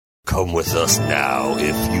Come with us now,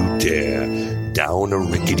 if you dare, down a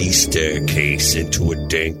rickety staircase into a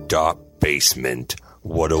dank, dark basement.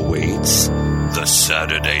 What awaits? The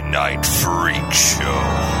Saturday Night Freak Show.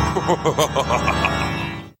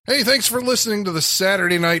 Hey, thanks for listening to the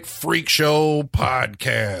Saturday Night Freak Show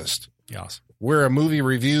podcast. Yes. We're a movie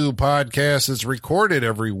review podcast that's recorded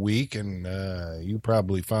every week, and you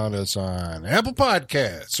probably found us on Apple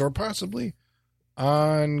Podcasts, or possibly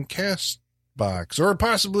on Castbox, or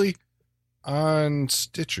possibly on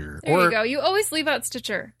Stitcher. There or you go. You always leave out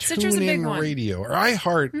Stitcher. Stitcher's a big TuneIn one. Radio, or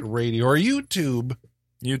iHeart Radio, or YouTube.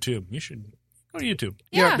 YouTube. You should go to YouTube.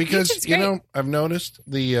 Yeah, because YouTube's you great. know, I've noticed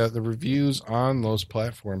the reviews on those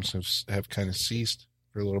platforms have kind of ceased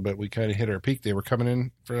for a little bit. We kind of hit our peak. They were coming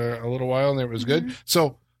in for a little while, and it was good.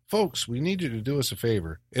 So, folks, we need you to do us a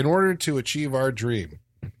favor. In order to achieve our dream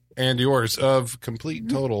and yours of complete,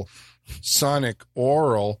 total sonic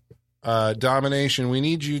oral domination, we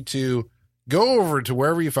need you to go over to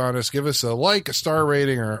wherever you found us, give us a like, a star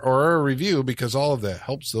rating, or a review, because all of that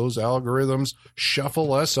helps those algorithms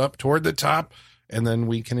shuffle us up toward the top, and then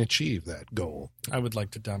we can achieve that goal. I would like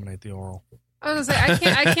to dominate the oral. I was gonna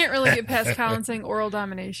say I can't really get past Colin saying oral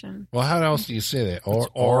domination. Well, how else do you say that? It's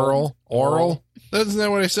Oral? oral. Isn't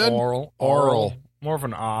that what I said? Oral. More of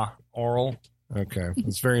an oral. Okay.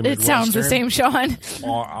 It's very It sounds the Midwestern. same, Sean.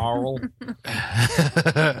 Oral.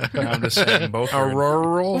 I'm just saying both. are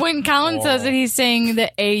Auroral? When Colin says it, he's saying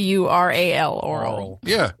the A-U-R-A-L, oral.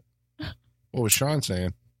 Yeah. What was Sean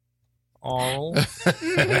saying? Oral.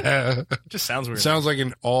 Just sounds weird. Sounds like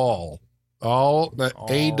an all. All? That All.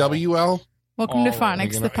 A-W-L? Welcome to Oral.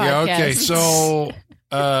 Phonics, the podcast. Yeah, okay. So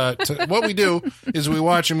what we do is we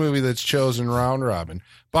watch a movie that's chosen round robin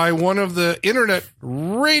by one of the internet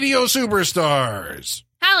radio superstars.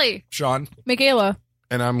 Hallie. Sean. Michaela.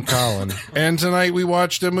 And I'm Colin. And tonight we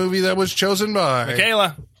watched a movie that was chosen by...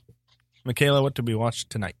 Michaela, what did we watch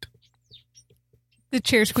tonight? The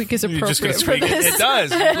chair squeak is You're just appropriate going to for squeak it. this. It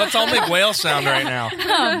does. Let's all make whale sound right now.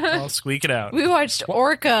 I'll squeak it out. We watched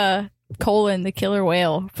Orca, the killer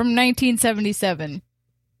whale, from 1977.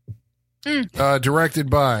 Directed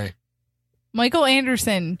by... Michael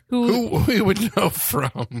Anderson, Who we would know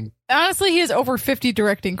from... honestly, he has over 50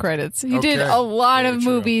 directing credits. He did Okay. a lot Very of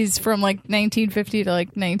true. movies from like 1950 to like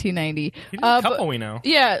 1990. He did a couple but- we know.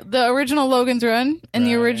 Yeah, the original Logan's Run and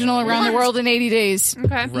the Right. original Around the What? World in 80 Days.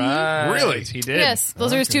 Okay. Right. Really? He did. Yes,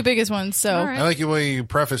 those are his two biggest ones. So All right. I like the way you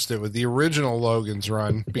prefaced it with the original Logan's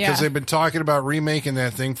Run, because Yeah. they've been talking about remaking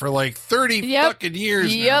that thing for like 30 Yep. fucking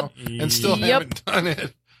years Yep. now, and still Yep. haven't done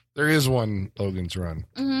it. There is one Logan's Run.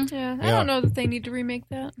 Yeah, I Yeah. don't know that they need to remake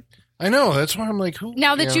that. I know. That's why I'm like, who?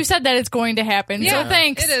 now that you said that, it's going to happen. Yeah, So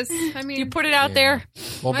thanks. It is. I mean, You put it out Yeah. there.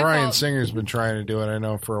 Well, My Bryan fault. Singer's been trying to do it, I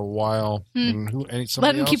know, for a while. And Let him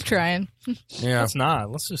somebody keep else? trying. Yeah. Let's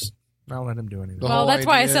not. Let's just not let him do anything. The Well, whole that's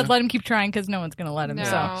why I idea- said let him keep trying, because no one's going to let him. no.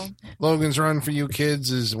 So Logan's Run for you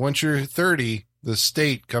kids is once you're 30, the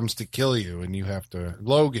state comes to kill you, and you have to.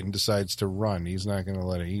 Logan decides to run. He's not going to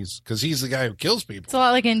let it. Because he's the guy who kills people. it's a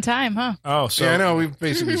lot like In Time, huh? Oh, so Yeah, I know. We've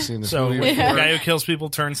basically seen this So movie the before. guy who kills people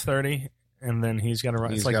turns 30, and then he's got to run.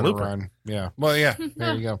 He's It's like got to Looper. run. Yeah. Well, yeah.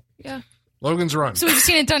 There you go. Yeah. Logan's Run. So we've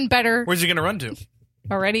seen it done better Where's he going to run to?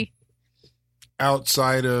 already.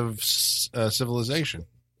 Outside of civilization.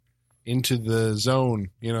 Into the zone.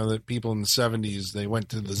 You know, that people in the 70s, they went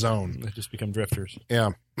to the zone. They just become drifters. Yeah.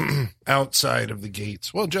 Outside of the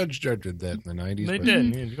gates. Well, Judge Dredd did that in the 90s. They but-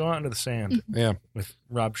 did. You go out into the sand Yeah. with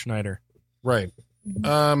Rob Schneider. Right.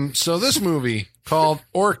 So this movie called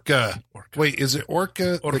Orca. Wait, is it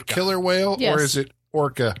Orca, the Orca. killer whale, Yes. or is it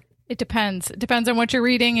Orca? It depends. It depends on what you're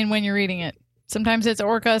reading and when you're reading it. Sometimes it's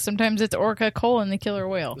Orca. Sometimes it's Orca, the killer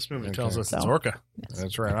whale. This movie Okay. tells us it's So- Orca.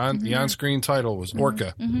 That's right. The on-screen title was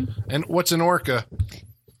Orca. Mhm. And what's an orca?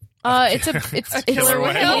 It's killer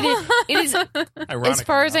whale. It is. Ironic. As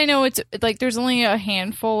far as I know, it's like there's only a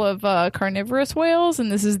handful of carnivorous whales, and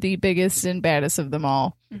this is the biggest and baddest of them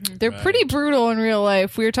all. They're pretty brutal in real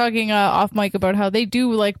life. We were talking off mic about how they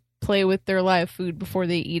do like play with their live food before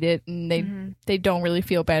they eat it, and they don't really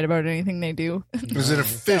feel bad about anything they do. Is it a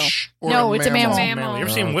fish or No, a it's a mammal? mammal. You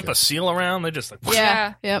ever seen him whip a seal around? They just like,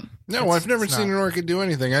 Yeah. Yep. No, I've never it's seen not. an orca do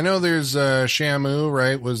anything. I know there's Shamu,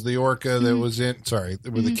 right, was the orca that was in,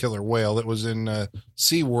 with the killer whale that was in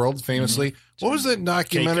SeaWorld, famously. What was that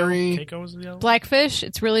documentary? Keiko was the other one? Blackfish.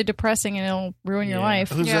 It's really depressing, and it'll ruin your Yeah. life.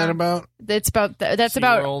 Who's Yeah. that about? That's about that's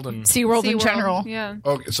about SeaWorld and- SeaWorld in SeaWorld, general. Yeah.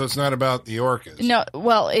 Okay, so it's not about the orcas. No,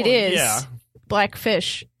 well, it is. Yeah.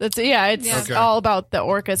 Blackfish. It's Yeah. Okay. all about the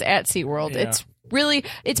orcas at SeaWorld. Yeah.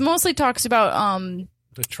 It's mostly talks about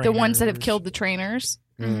the ones that have trainers. killed the trainers.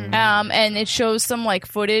 Mm. And it shows some like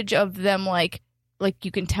footage of them like like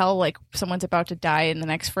you can tell like someone's about to die in the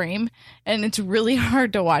next frame, and it's really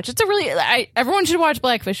hard to watch. Everyone should watch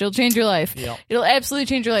Blackfish. It'll change your life. Yep. It'll absolutely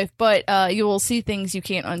change your life, but you will see things you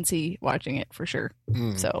can't unsee watching it for sure.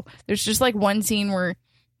 So there's just like one scene where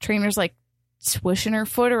Trainer's like swishing her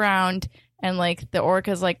foot around, and like the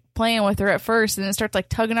orca's like playing with her at first, and then starts like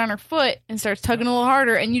tugging on her foot and starts tugging a little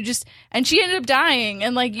harder, and she ended up dying,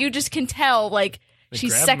 and like you just can tell like They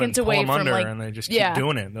she's grab 'em seconds and pull away 'em from under, like and they just keep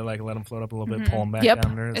doing it. They like let them float up a little bit, pull them back Yep.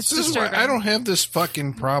 down there. It's This is why I don't have this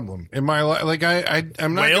fucking problem in my life. Like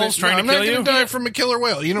I'm not Whales trying to kill you? die from a killer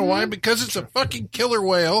whale. You know why? Because it's a fucking killer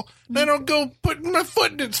whale. And I don't go putting my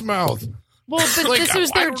foot in its mouth. well, but Like, this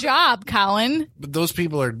was I their don't- job, Colin. But those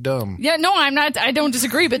people are dumb. Yeah, no, I'm not. I don't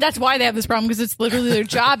disagree, but that's why they have this problem because it's literally their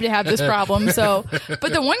job to have this problem. So,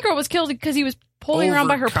 but the one girl was killed because he was pulling around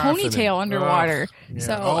by her Overconfident. pentail underwater.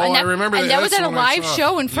 So, Oh, and I remember and that. that was That's at a the one I live saw.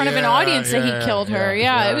 show in front of an Yeah, audience that yeah, he killed her. yeah,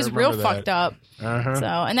 Yeah, I it was real remember that. fucked up. Uh-huh. So,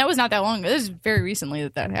 and that was not that long ago. This is very recently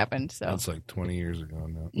that happened. So, That's like 20 years ago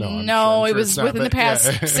now. No, I'm no, sure it was it's not, within the but past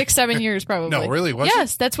yeah. 6-7 years, probably. No, really? Was it?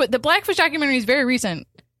 yes, that's what the Blackfish documentary is. Very recent.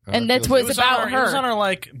 And that's what what it's about It was on her. our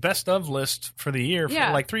like best of list for the year,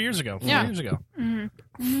 Yeah. like 3 years ago. 4 Yeah. years ago.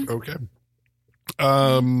 Okay.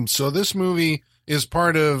 So this movie is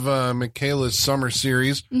part of Michaela's summer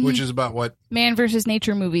series, which is about what? Man versus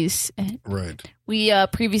Nature movies. Right. We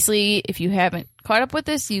previously, if you haven't caught up with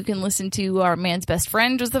this, you can listen to our Man's Best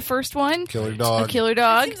Friend was the first one. Killer dog. A Killer It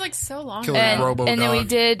Dog. seems like so long. Killer ago. Robo and then we Dog.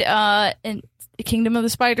 did and Kingdom of the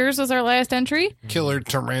Spiders was our last entry Killer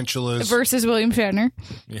tarantulas. versus William Shatner.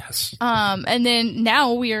 Yes. And then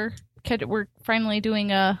now we're finally doing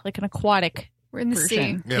like an aquatic We're in the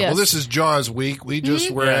version. Yeah, Yes. well, this is Jaws week. We just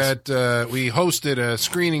were Yes. we hosted a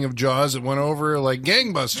screening of Jaws that went over like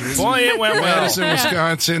gangbusters. Boy, it went well. Madison,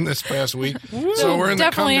 Wisconsin this past week. So we're in the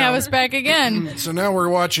definitely come have down. us back again. So now we're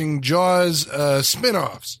watching Jaws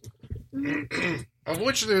spin-offs, of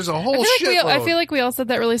which there's a whole shitload. I feel like we all said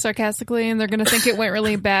that really sarcastically, and they're going to think it went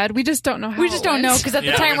really bad. We just don't know how. We just don't know because at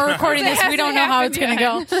the Yeah. time we're recording this, we don't know how it's going to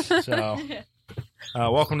go. So,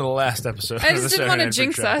 welcome to the last episode. I of the just didn't want to Saturday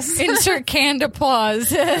Night jinx Freak Show. us. Insert canned applause.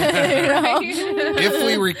 You know? If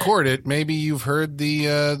we record it, maybe you've heard the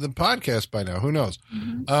podcast by now. Who knows?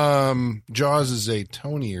 Jaws is a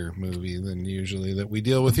tonier movie than usually that we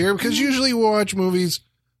deal with here because usually we watch movies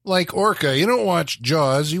like Orca. You don't watch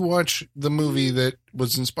Jaws. You watch the movie that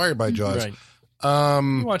was inspired by Jaws. Right.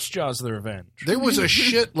 You watch Jaws: The Revenge. There was a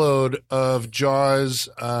shitload of Jaws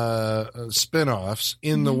spin-offs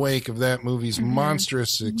in the wake of that movie's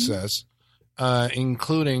monstrous success,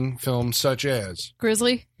 including films such as...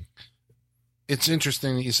 Grizzly. It's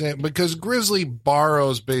interesting that you say it because Grizzly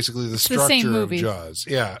borrows basically the the structure same of movie. Jaws.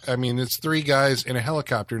 Yeah, I mean, it's three guys in a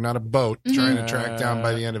helicopter, not a boat, trying to track down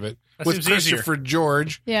by the end of it. That With seems easier. Christopher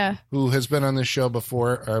George, Yeah. who has been on this show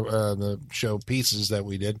before, the show Pieces that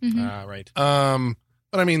we did. Right.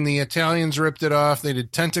 But I mean, the Italians ripped it off. They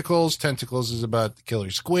did Tentacles. Tentacles is about the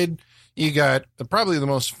killer squid. You got probably the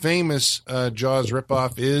most famous Jaws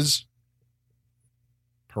ripoff is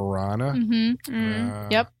Piranha.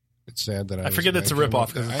 Yep. It's sad that I forget that's a ripoff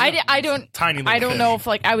because I don't. tiny. Little I don't fish. know if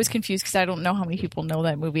like I was confused because I don't know how many people know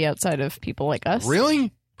that movie outside of people like us.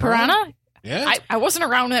 Really? Piranha? Yeah. I wasn't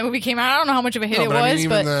around when that movie came out. I don't know how much of a hit No, it but I was, mean,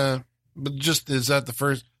 but but just is that the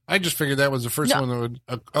first? I just figured that was the first No. one that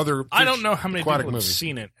would other. I don't know how many people aquatic have movies.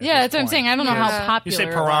 seen it. at yeah, this that's what I'm point. saying. I don't know how Yeah. popular. You say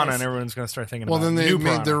it Piranha, was. and everyone's going to start thinking Well, about then they new made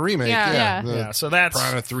Piranha. the remake. Yeah. Yeah, Yeah. Yeah, so that's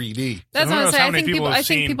Piranha 3D. That's who what I'm knows saying. how I many think people people. have I think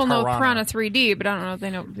seen people know Piranha. Piranha 3D, but I don't know if they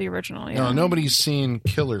know the original. Yeah. No, nobody's seen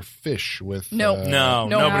Killer Fish with. Nope. no,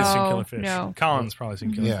 No. nobody's seen No, Killer Fish. no. Colin's probably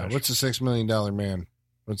seen Killer Yeah, Fish. what's the $6 million man?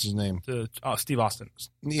 What's his name? Steve Austin.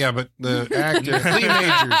 Yeah, but the actor Lee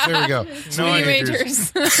Majors. There we go. No, Lee I-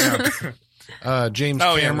 Majors. Yeah. James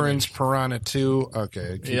Oh, yeah, Cameron's Piranha 2. Okay,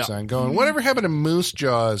 it keeps Yeah. on going. Whatever happened to Moose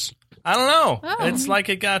Jaws? I don't know. Oh. It's like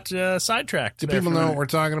it got sidetracked. Do there people for a know what minute. we're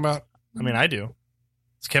talking about? I mean, I do.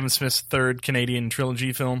 It's Kevin Smith's third Canadian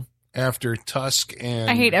trilogy film. After Tusk and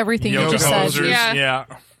I hate everything you Yoga just said. Hosers. Yeah. Yeah.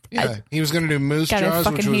 Yeah, he was going to do Moose God, I Jaws,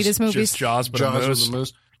 which fucking hate was his movies. Just Jaws, but Jaws a with moose. a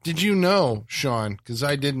moose. Did you know, Sean? Because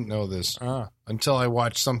I didn't know this until I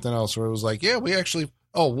watched something else where it was like, yeah, we actually.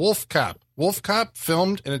 Oh, Wolf Cop. Wolf Cop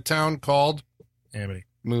filmed in a town called Amity.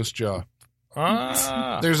 Moose Jaw.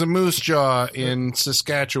 Ah. There's a Moose Jaw in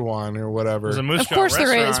Saskatchewan or whatever. There's a Moose Of Jaw course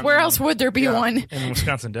there is. restaurant Where else would there be Yeah. one? in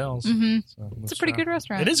Wisconsin Dells. Mm-hmm. So, It's a pretty good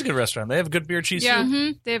restaurant. It is a good restaurant. They have good beer cheese Yeah, soup.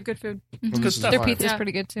 Mm-hmm. they have good food. It's good stuff. Their Fine. pizza's Yeah.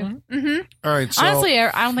 pretty good too. Mm-hmm. All right, so Honestly,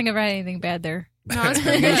 I don't think I've had anything bad there. No, it's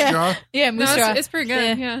pretty Moose good. Jaw? Yeah, Moose Jaw. It's pretty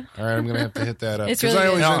good. Yeah. All right, I'm going to have to hit that up. It's Because really I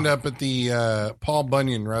always good. end up at the Paul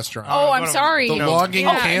Bunyan restaurant. Oh, I'm What a- sorry. the logging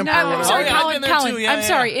Yeah, camp no, or I'm whatever. Sorry, Oh, yeah, I've Colin. been there Colin, too. Yeah, I'm yeah.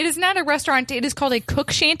 sorry. It is not a restaurant. It is called a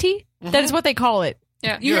cook shanty. That is what they call it.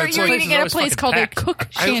 Yeah. You're, Yeah, it's you're like- eating at a It's place always called fucking a cook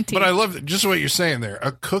shanty. But I love just what you're saying there.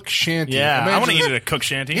 A cook shanty. Yeah, I want to Imagine- eat at a cook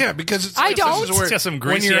shanty. Yeah, because it's I this don't. is where- It's got some when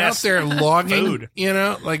greasy you're out ass there logging, food. you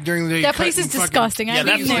know, like during the day. that place is cutting fucking- disgusting. Yeah, I've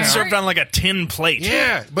that eaten food's there. served on like a tin plate.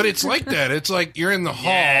 Yeah, but it's like that. It's like you're in the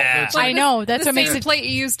hall. Yeah. It's I like, know. That's the what makes same it. plate you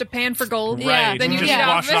used to pan for gold. Right. Yeah, Then you just eat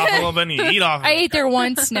wash off it off a it. little bit and you eat off. I ate there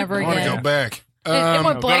once, never I want to again. go back. And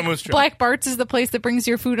what go to Moose Jaw. Black Bart's is the place that brings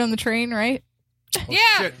your food on the train, right? Yeah.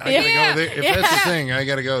 Shit, I gotta Yeah. go there. If Yeah. that's the thing, I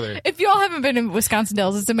gotta go there. If y'all haven't been in Wisconsin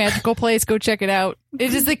Dells, it's a magical place. Go check it out.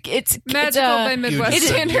 It is it's Magical by You Midwest just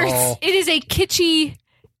said standards. y'all. It is a kitschy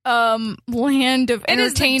land of It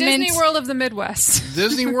is the entertainment. Disney World of the Midwest.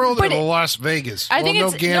 Disney World But or it- Las Vegas? I think no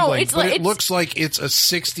it's- no, gambling, it's but like- it it's- looks like it's a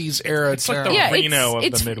 '60s era It's like town. the Yeah, Reno of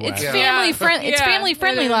it's the Midwest. It's Yeah. family friendly. It's Yeah, family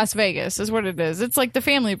friendly it is. Las Vegas is what it is. It's like the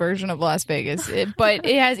family version of Las Vegas, but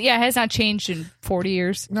it has not changed in 40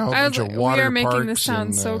 years. No, a I bunch was of like, water we are making parks this sound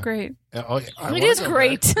and, so great. Oh, yeah, I It wanna is go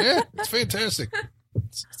great. back. Yeah, it's fantastic.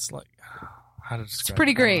 It's like how to describe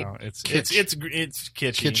pretty it? I don't great. know. It's Kitsch. kitschy.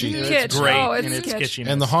 Kitschy. It's Kitsch. great Oh, it's and it's kitsch. kitschiness.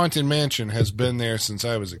 And the Haunted Mansion has been there since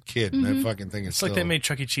I was a kid, and I fucking think it's It's like still, they made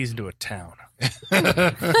Chuck E. Cheese into a town,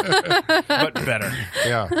 but better.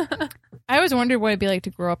 Yeah, I always wondered what it'd be like to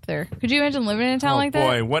grow up there. Could you imagine living in a town Oh like that?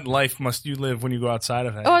 boy, what life must you live when you go outside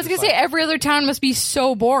of that? Oh, I was gonna say every other town must be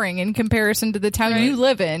so boring in comparison to the town Right. you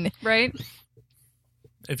live in. Right?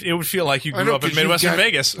 it would feel like you I grew know, up in 'cause you've Midwestern got-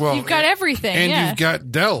 Vegas. Well, You've got everything. and yeah, you've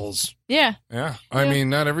got Dells. yeah. Yeah, I mean,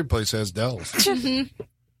 not every place has Dells.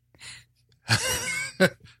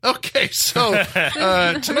 Okay, so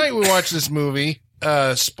tonight we watched this movie,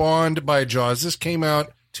 Spawned by Jaws. This came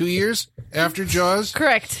out 2 years after Jaws.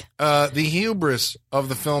 Correct. The hubris of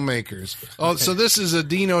the filmmakers. Oh, so this is a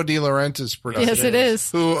Dino De Laurentiis production. Yes, it is.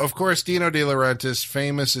 Who, of course, Dino De Laurentiis,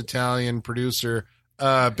 famous Italian producer,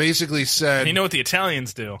 basically said, you know what the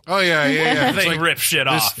Italians do? "Oh yeah, yeah, yeah. It's They like, rip shit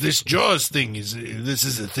this, off. this Jaws thing is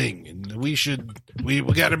a thing, and we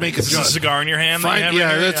got to make a This is a Jaws. cigar in your hand. that you Fine, have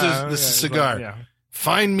yeah, in here? this is a it's cigar. yeah.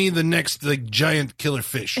 Find me the next giant killer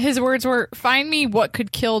fish." His words were, "Find me what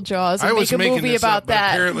could kill Jaws and I was make a making movie this about up, but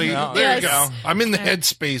that." apparently, No. there Yes. you go. I'm in the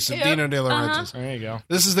headspace of Yep. Dino De Laurentiis. There you go.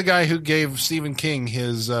 This is the guy who gave Stephen King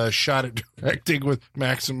his shot at directing with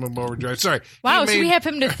Maximum Overdrive. Sorry. Wow, He so made- we have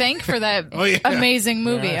him to thank for that Oh, yeah. amazing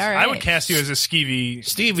movie. Yes. All right. I would cast you as a skeevy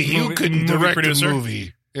Stevie, you movie- could movie direct producer. a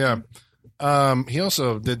movie. Yeah. He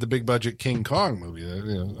also did the big budget King Kong movie.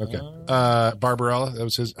 Okay. Barbarella. That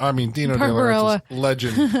was his. I mean, Dino De Barbarella.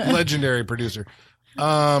 Laurentiis, legendary producer.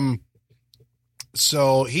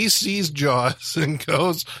 So he sees Jaws and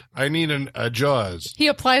goes, "I need a Jaws." He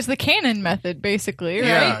applies the canon method, basically, right?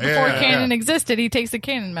 Yeah, Before yeah, canon yeah. existed, he takes the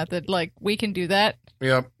canon method. Like, we can do that.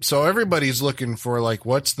 Yep. So everybody's looking for like,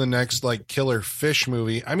 what's the next like killer fish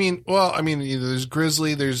movie? I mean, there's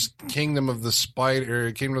Grizzly, there's Kingdom of the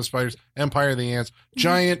Spiders, Empire of the Ants,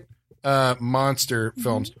 giant monster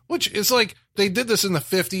films, which is like they did this in the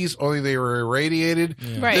 50s, only they were irradiated.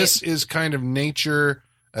 Right. This is kind of nature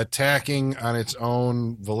attacking on its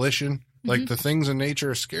own volition. Like the things in nature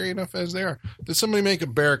are scary enough as they are. Did somebody make a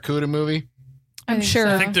Barracuda movie? I'm think sure.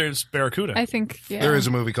 so. I think there's Barracuda. I think, yeah. There is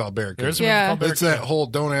a movie called Barracuda. There's a Yeah. movie called It's Barracuda. that whole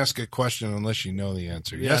don't ask a question unless you know the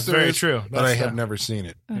answer. Yeah, Yes, it's there very is, true. but That's I have the- never seen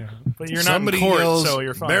it. Yeah. But you're Somebody not in court, yells so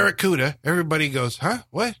you're fine. Barracuda. Everybody goes, huh?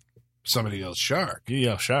 What? Somebody yells shark. You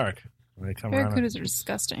yell shark. They come around. Barracudas are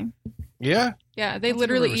disgusting. Yeah. Yeah, they I've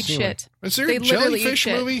literally never eat seen shit. Is there They a literally eat jellyfish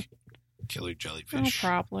shit. movie? Killer Oh, jellyfish.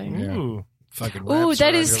 probably. Yeah. Ooh. Fucking Ooh, wraps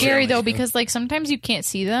that around is your scary legs. though, because like sometimes you can't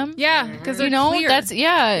see them. Yeah, because they're You know, clear. that's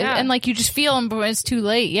Yeah. and like you just feel them, but when it's too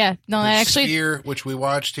late. Yeah, no, The that actually Sphere, which we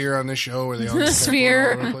watched here on this show, where they all the just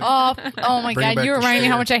sphere. all over the place. Oh my Bring god, back you the reminded me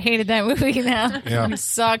how Sphere. much I hated that movie. Now, Yeah. it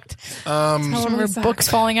sucked. Um, Some of her sucked. books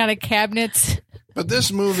falling out of cabinets. But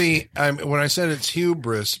this movie, when I said it's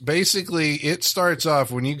hubris, basically it starts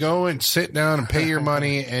off when you go and sit down and pay your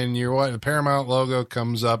money, and the Paramount logo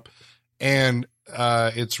comes up, and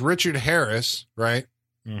it's Richard Harris, right?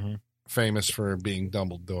 Mm-hmm. Famous for being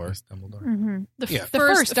Dumbledore. Mhm. Yeah. The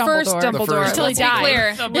first Dumbledore. The first Until he Let's be died.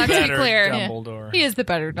 clear. The Let's be better clear. Dumbledore. He is the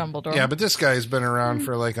better Dumbledore. Yeah, but this guy's been around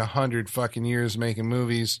for like 100 fucking years making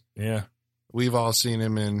movies. Yeah. We've all seen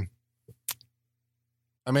him in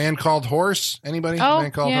A Man Called Horse. Anybody? Oh,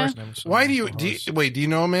 Man Called yeah. Horse. Why do you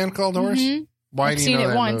know A Man Called Horse? Mhm. Why I've do you seen know it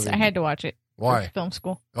that once. movie? I had to watch it. Why? Film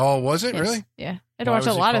school. Oh, was it Yes. really? Yeah. I had to Why watch a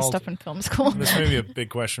was he lot of called- stuff in film school. This may be a big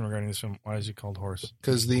question regarding this film. Why is he called Horse?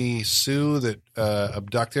 Because the Sioux that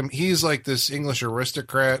abduct him, he's like this English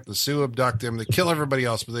aristocrat. The Sioux abduct him. They kill everybody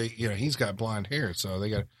else, but he's got blonde hair, so they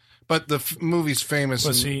got. But the movie's famous.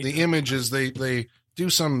 Was And he- the image is they do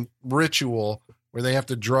some ritual where they have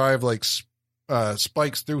to drive like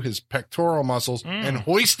spikes through his pectoral muscles and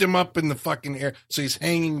hoist him up in the fucking air. So he's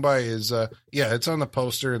hanging by his. It's on the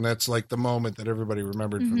poster, and that's like the moment that everybody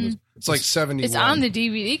remembered from this. It's like 71. It's on the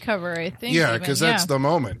DVD cover, I think. Yeah, even. because that's the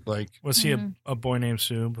moment. Like, Was he a boy named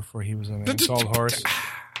Sue before he was a man called Horse?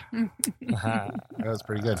 that's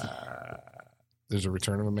pretty good. There's a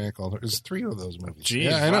Return of a Man Called. There's 3 of those movies. Jeez,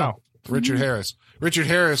 yeah, I know. wow. Richard Harris. Richard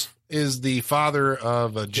Harris is the father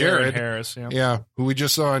of Jared. Harris. Yeah. Yeah, who we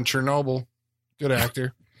just saw in Chernobyl. Good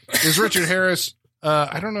actor. Is Richard Harris?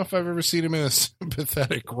 I don't know if I've ever seen him in a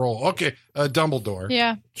sympathetic role. Okay, Dumbledore.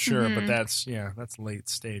 Yeah. Sure, but that's late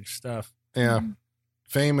stage stuff. Yeah,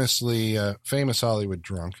 famous Hollywood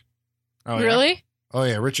drunk. Oh, yeah? Really? Oh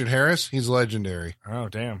yeah, Richard Harris. He's legendary. Oh,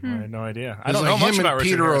 damn. I had no idea. I It's don't know like much him about and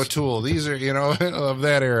Richard Peter Harris. O'Toole. These are of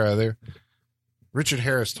that era. They're Richard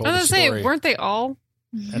Harris told I the was gonna story. say, weren't they all?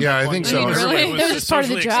 At Yeah, that I point, think so. everybody Really? That was just part of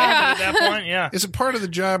the socially job. accepted at that point. Yeah. Is it part of the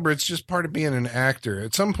job or it's just part of being an actor?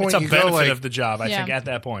 At some point, It's a you benefit go like, of the job, I Yeah. think, at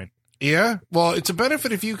that point. yeah. Well, it's a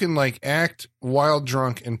benefit if you can like act while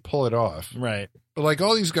drunk and pull it off. Right. But like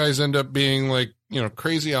all these guys end up being like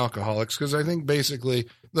crazy alcoholics because I think basically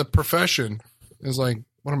the profession is like,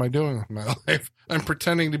 what am I doing with my life? I'm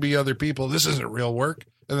pretending to be other people. This isn't real work,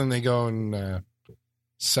 and then they go and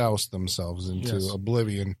souse themselves into Yes.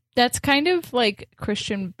 oblivion. That's kind of like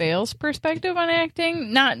Christian Bale's perspective on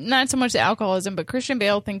acting. Not so much the alcoholism, but Christian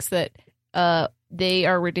Bale thinks that they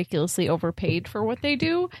are ridiculously overpaid for what they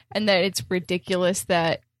do, and that it's ridiculous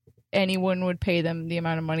that anyone would pay them the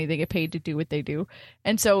amount of money they get paid to do what they do.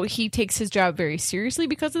 And so he takes his job very seriously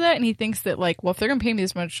because of that, and he thinks that like, well, if they're gonna pay me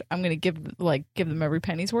this much, I'm gonna give them every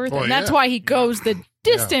penny's worth. Well, And that's yeah. why he goes the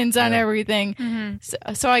distance on yeah. everything.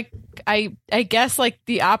 Mm-hmm. So I guess like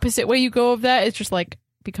the opposite way you go of that is just like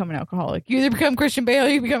become an alcoholic. You either become Christian Bale or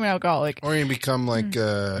you become an alcoholic. Or you become like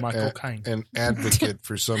Michael Caine. an advocate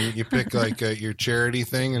for some. You pick like your charity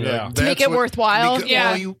thing, and Yeah. To make it worthwhile.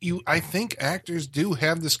 Well, you. I think actors do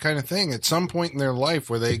have this kind of thing at some point in their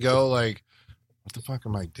life where they go like, "What the fuck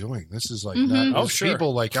am I doing? This is like not." Mhm. Oh, There's sure.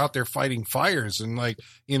 people like out there fighting fires and like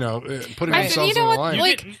putting I- themselves you know on the what, line. You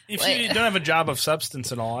like- get, if you don't have a job of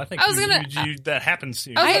substance at all, I think I was gonna- that happens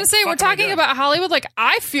to you. I was What gonna the say, we're fuck am I talking doing? about Hollywood. Like,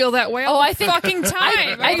 I feel that way all I the think- fucking time.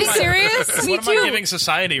 I Are you think- serious? Me What am too. I giving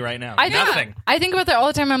society right now? I think, Nothing. I think about that all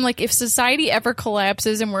the time. I'm like, if society ever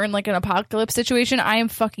collapses and we're in like an apocalypse situation, I am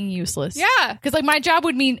fucking useless. Yeah. Because like my job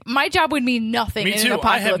would mean nothing Me in too. an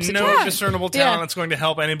I have apocalypse no situation. discernible talent Yeah. that's going to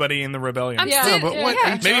help anybody in the rebellion. I'm Yeah. No, saying, but what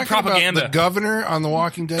yeah. are you Maybe talking propaganda. about? The governor on The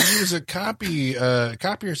Walking Dead, he was a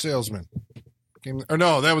copier salesman. Or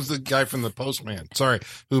no, that was the guy from The Postman. Sorry,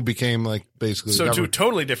 who became like basically. So the two governor.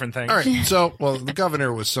 totally different things. All right, so the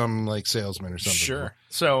governor was some like salesman or something. Sure.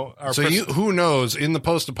 So our So who knows? In the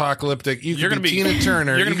post-apocalyptic, you You're could gonna be be- Tina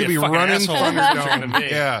Turner. you're You gonna could be be a fucking running asshole. You're Thunderdome. gonna be.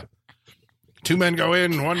 Yeah. 2 men go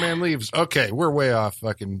in, 1 man leaves. Okay, we're way off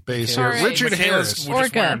fucking base here. All right. Richard Michaela's Harris. was just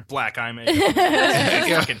Orca. wearing black eye makeup.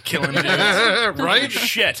 Fucking killing dudes. Right?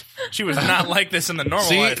 Shit. She was not like this in the normal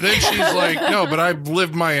See, life. then she's like, no, but I've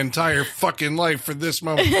lived my entire fucking life for this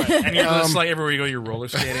moment. And you're just like everywhere you go, you're roller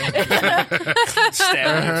skating.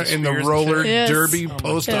 Stabbing In the spears and roller shit. Yes. derby Oh my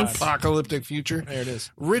post-apocalyptic future. There it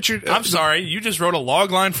is. Richard, I'm sorry, you just wrote a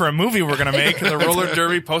log line for a movie we're going to make, the roller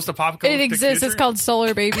derby post-apocalyptic It exists. future? It's called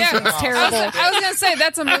Solar Babies. Yeah. And it's terrible. I was gonna say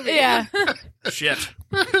that's a movie. Yeah. Shit.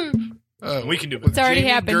 We can do it. It's already Jamie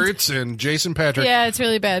happened. Gertz and Jason Patrick. Yeah, it's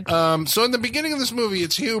really bad. So in the beginning of this movie,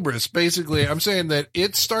 it's hubris. Basically, I'm saying that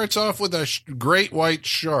it starts off with a great white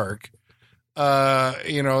shark.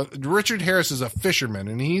 Richard Harris is a fisherman,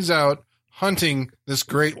 and he's out hunting this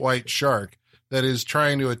great white shark that is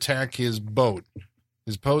trying to attack his boat.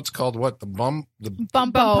 His boat's called what? The Bumpo.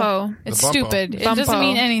 Bumpo. It's The Bumpo. stupid. It Bumpo. doesn't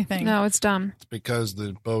mean anything. No, it's dumb. It's because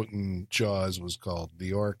the boat in Jaws was called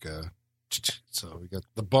the Orca. So we got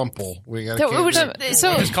the Bumple. We got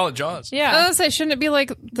So Just call it Jaws. I yeah. was gonna say, shouldn't it be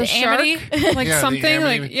like the shark, Amity? like Yeah, the something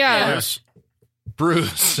Amity. like yeah, Bruce.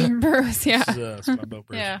 Bruce. Bruce, yeah. It's my boat,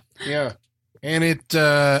 Bruce. Yeah. Yeah. And it,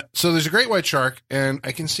 so there's a great white shark, and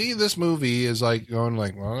I can see this movie is like going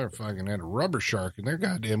like, well, they're fucking had a rubber shark in their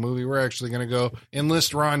goddamn movie. We're actually going to go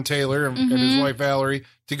enlist Ron Taylor and his wife Valerie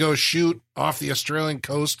to go shoot off the Australian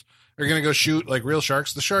coast. They're going to go shoot like real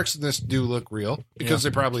sharks. The sharks in this do look real because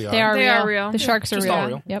they probably are. They are They real. are real. The sharks are Just real. all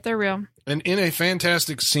real. Yep. They're real. And in a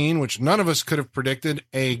fantastic scene, which none of us could have predicted,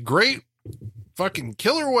 a great fucking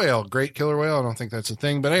killer whale, great killer whale, I don't think that's a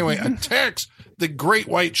thing, but anyway, attacks the great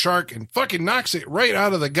white shark and fucking knocks it right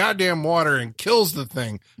out of the goddamn water and kills the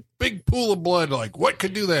thing. Big pool of blood. Like, what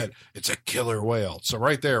could do that? It's a killer whale. So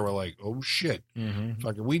right there, we're like, oh shit.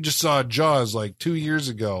 Fucking, we just saw Jaws like 2 years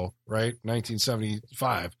ago, right?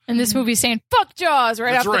 1975. And this movie's saying, fuck Jaws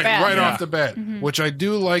That's off the bat. right off the bat, which I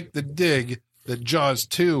do like the dig that Jaws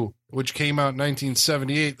 2, which came out in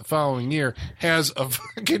 1978, the following year, has a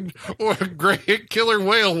fucking great killer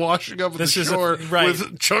whale washing up at the shore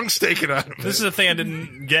with chunks taken out of it. This is a thing I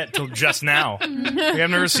didn't get till just now. I've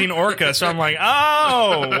never seen Orca, so I'm like,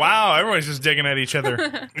 oh, wow, everybody's just digging at each other.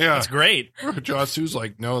 Yeah. It's great. Jaws 2's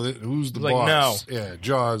like, no, who's the Like, boss? no. Yeah,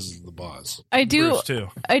 Jaws is the boss. I do Bruce, too.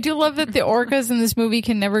 love that the orcas in this movie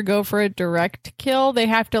can never go for a direct kill. They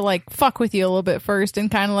have to like fuck with you a little bit first and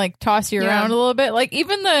kind of like toss you around a little bit. Like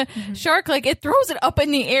even the shark, like it throws it up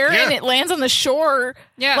in the air and it lands on the shore.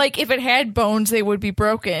 Yeah. Like if it had bones, they would be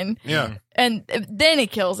broken. Yeah. And then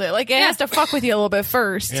it kills it. Like it has to fuck with you a little bit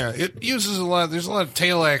first. Yeah, it uses a lot. There's a lot of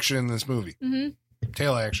tail action in this movie.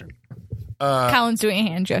 Tail action. Colin's doing a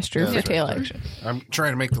hand gesture for tail action. I'm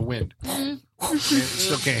trying to make the wind.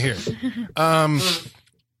 Still can't hear.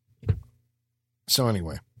 So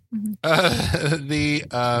anyway,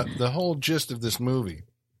 the whole gist of this movie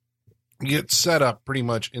gets set up pretty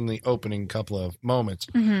much in the opening couple of moments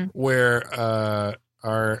where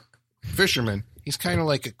our fisherman, he's kind of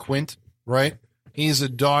like a Quint, right? He's a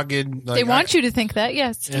dogged. Like, They want you to think that,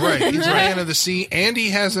 yes. right. He's a man of the sea, and he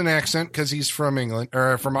has an accent because he's from England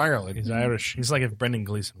or from Ireland. He's Irish. He's like if Brendan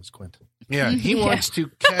Gleeson was Quint. Yeah, he wants to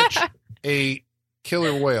catch a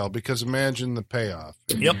killer whale because imagine the payoff.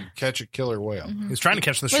 Yep. Catch a killer whale. He's trying to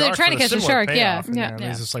catch the Well, shark. they're trying for to catch the similar shark, yeah. payoff, and, Yeah.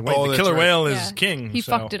 He's just like, wait, Oh, the that's killer right. whale is Yeah. king. He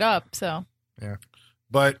so. fucked it up, so.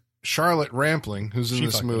 But Charlotte Rampling, who's in She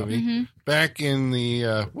this fucked it up. movie, back in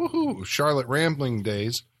the Charlotte Rampling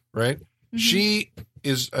days, right? She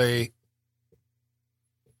is a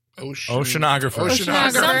Oceanographer.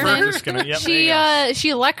 Oceanographer. Just gonna- yep.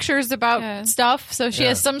 She lectures about stuff, so she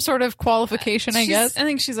has some sort of qualification, I guess. I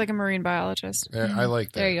think she's like a marine biologist. Yeah, I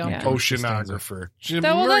like that. There you go. Yeah. Oceanographer. She's a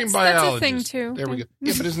Well, marine that's biologist. a thing, too. There we go.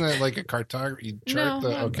 Yeah, but isn't that like a cartographer? You chart No.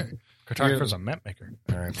 okay. Cartographer's a map maker.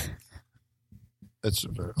 All right. That's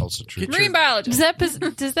also true. Marine biologist. Is that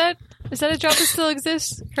a job that still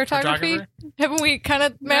exists? Cartography? Cartographer? Haven't we kind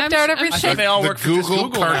of mapped out I everything? thought they all The work for just Google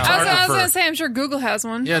Google now. I was going to say, I'm sure Google has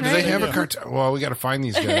one. Yeah, do they right? have a Well, we got to find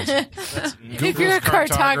these guys. If you're a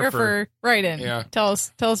cartographer, write in. Yeah. Tell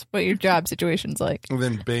us what your job situation's like. And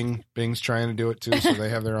then Bing's trying to do it too, so they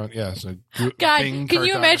have their own. Yeah, so God, Bing can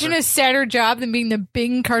you imagine a sadder job than being the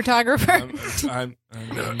Bing cartographer? I'm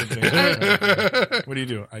the Bing. What do you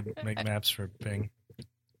do? I make maps for Bing.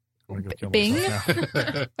 I'm gonna go kill Bing? myself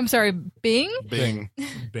now. I'm sorry, Bing? Bing.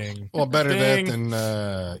 Bing. Well, better Bing.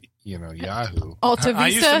 that than Yahoo. Alta Vista? I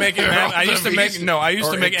used to make I used to make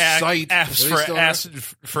Or make Excite. apps Are they still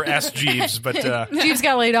for Ask Jeeves, but Jeeves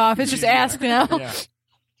got laid off. It's just Ask now. yeah.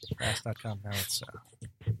 Ask.com now it's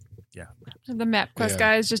The MapQuest Yeah.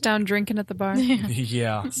 guy is just down drinking at the bar.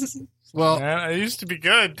 yeah. Well, I used to be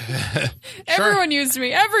good. Everyone used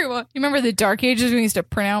me. Everyone. You remember the dark ages when we used to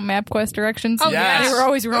print out MapQuest directions? Oh, yes. They were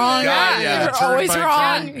always wrong. God, yeah. They were always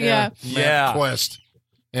wrong. Yeah. Yeah. MapQuest.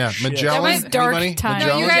 Yeah, Shit. Magellan. That was dark Anybody? time.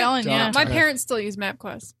 No, you Magellan, guys, yeah. my parents still use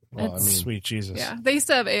MapQuest. Well, I mean, Sweet Jesus. Yeah, they used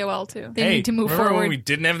to have AOL too. They need to move remember forward. when we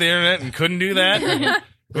didn't have the internet and couldn't do that?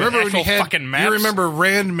 remember when Actual you had? fucking maps? You remember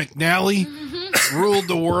Rand McNally ruled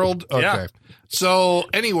the world? Okay. Yeah. So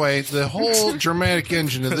anyway, the whole dramatic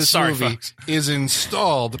engine of this Sorry, movie folks. is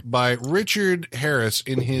installed by Richard Harris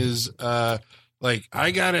in his I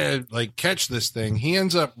gotta catch this thing. He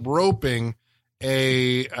ends up roping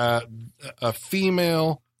a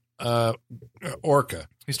female orca.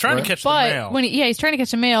 He's trying Right. to catch the But mail. when he's trying to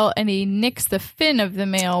catch a male and he nicks the fin of the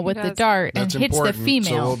male with the does. dart That's and hits important. the female.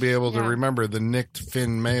 So we'll be able to Yeah. remember the nicked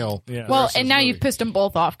fin male. Yeah. Well, rest of and the now movie. you've pissed them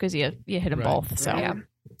both off because you hit them Right. both. So Yeah.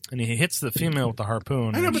 and he hits the female with the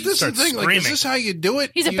harpoon. I know, and but she this is the starts thing. Like, screaming. is this how you do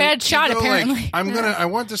it? He's a bad shot, go, apparently. I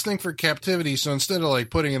want this thing for captivity. So instead of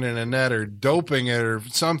putting it in a net or doping it or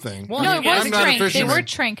something, Well, no, I it mean, was I'm not a trank. They fisherman. were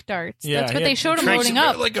trank darts. Yeah, That's what he they had showed him tranks loading of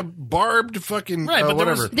up. like a barbed fucking Right, but there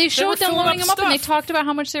whatever. was- They showed were them filling loading up them up, and they stuff. talked about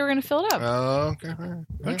how much they were going to fill it up. Okay. all right.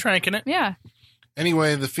 I'm tranking it. Yeah.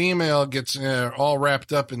 Anyway, the female gets all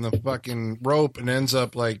wrapped up in the fucking rope and ends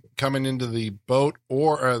up coming into the boat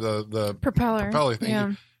or the Propeller. thing.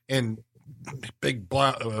 Yeah. And big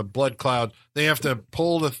blood cloud. They have to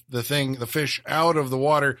pull the fish out of the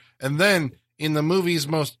water, and then in the movie's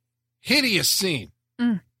most hideous scene,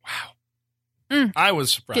 I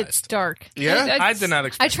was surprised. Gets dark. yeah, I did not I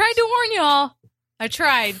expect tried to warn y'all. I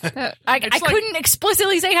tried. I like- couldn't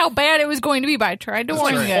explicitly say how bad it was going to be, but I tried to It's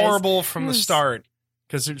warn like you guys. horrible from the start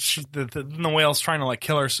because the whale's trying to like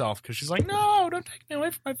kill herself because she's like, no, don't take me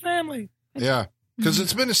away from my family. Yeah. Because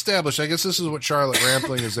it's been established. I guess this is what Charlotte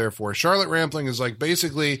Rampling is there for. Charlotte Rampling is like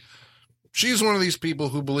basically, she's one of these people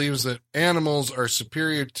who believes that animals are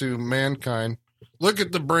superior to mankind. Look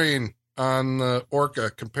at the brain on the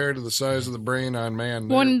orca compared to the size of the brain on man.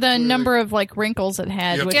 The number of like wrinkles it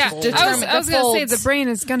had, Yep. which Yeah, Folds. determined I was going to say folds. the brain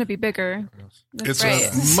is going to be bigger. It's right.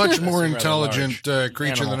 a much more Rather intelligent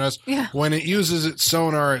creature animal. than us. Yeah. When it uses its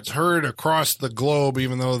sonar, it's heard across the globe,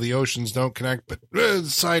 even though the oceans don't connect. But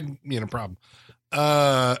side, problem.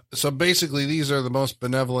 So basically, these are the most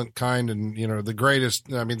benevolent kind, and the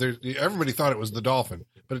greatest. I mean, everybody thought it was the dolphin,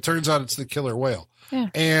 but it turns out it's the killer whale. Yeah.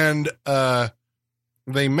 And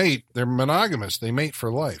they mate. They're monogamous. They mate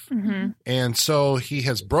for life. Mm-hmm. And so he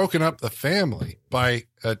has broken up the family by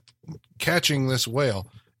catching this whale.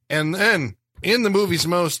 And then in the movie's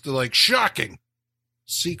most shocking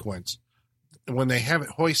sequence, when they have it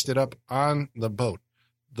hoisted up on the boat,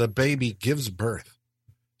 the baby gives birth,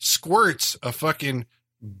 squirts a fucking,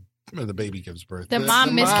 the baby gives birth. The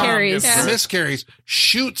mom miscarries. gives birth. Miscarries,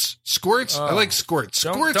 shoots, squirts. I like squirts.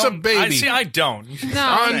 Squirts a Don't- baby I don't. No.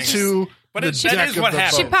 onto But the that deck is of what the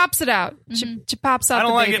happens. She boat. pops it out. She pops out I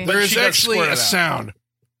don't the like baby. it, but There's she does actually squirt a it out. sound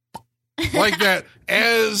like that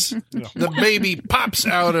as the baby pops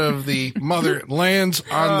out of the mother, lands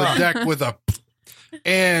on the deck with a,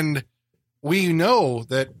 and we know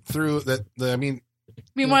that through that.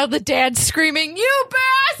 Meanwhile, the dad's screaming, "You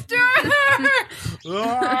bastard!"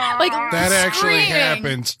 like that actually screaming.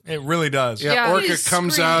 happens. It really does. Yeah, Yeah. Orca He's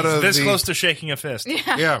comes screaming. out of This the, close to shaking a fist.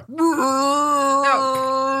 Yeah.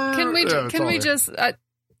 Can we Yeah, it's all there.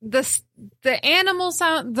 just the animal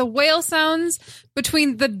sound, the whale sounds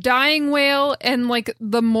between the dying whale and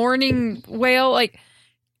the morning whale,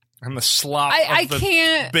 And the slop I of the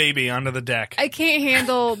can't baby onto the deck. I can't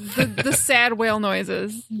handle the sad whale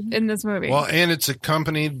noises in this movie. Well, and it's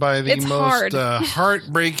accompanied by the It's most hard.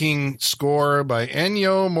 heartbreaking score by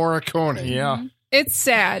Ennio Morricone. yeah. It's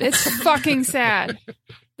sad. It's fucking sad.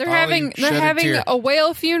 They're Holly, shed a having tear. a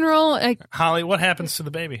whale funeral. Holly, what happens to the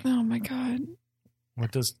baby? Oh my god.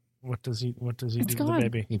 What does he It's do to the gone.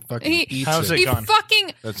 baby? He fucking He- eats How's it. it He gone?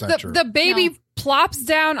 fucking That's not true. the baby plops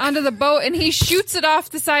down onto the boat and he shoots it off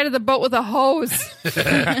the side of the boat with a hose.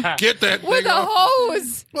 Get that With thing a off.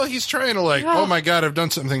 hose. Well, he's trying to Oh. oh my God, I've done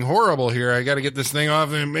something horrible here. I got to get this thing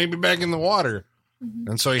off and maybe back in the water.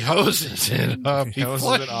 And so he hoses it up. He hoses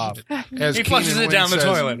flushes it off. As He flushes Keenan it down Wynn the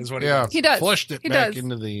says. toilet is what he Yeah, does. He does. Flushed it He back does.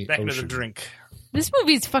 into the Back into ocean. the drink. This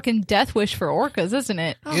movie's fucking death wish for orcas, isn't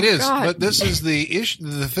it? It is, God. but this is the issue.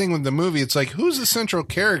 The thing with the movie, it's like, who's the central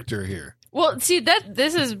character here? Well, see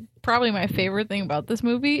this is probably my favorite thing about this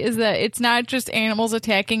movie is that it's not just animals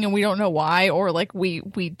attacking and we don't know why, or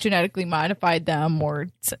we genetically modified them or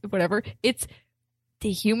whatever. It's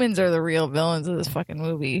the humans are the real villains of this fucking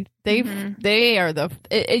movie. They are We are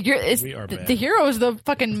bad. the hero is the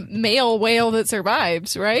fucking male whale that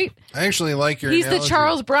survives, right? I actually like your He's the analogy.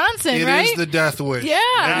 Charles Bronson, It right? is the Death Wish.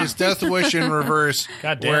 Yeah. It is Death Wish in reverse.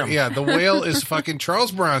 God Where, damn. yeah, the whale is fucking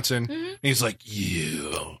Charles Bronson. And he's like,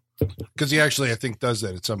 you. Because he actually, I think, does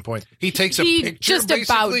that at some point. He takes a he picture just about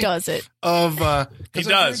basically, does it. of He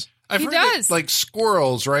does. I've He heard that, does. like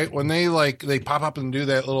squirrels, right? When they pop up and do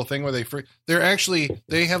that little thing where they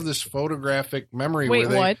have this photographic memory. Wait, where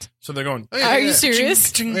they, what? So they're going. Oh, yeah, Are yeah. you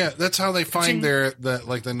serious? Yeah, that's how they find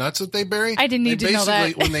the nuts that they bury. I didn't need They to know that.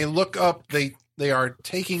 basically, when they look up, they are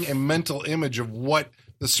taking a mental image of what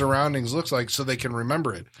the surroundings looks like so they can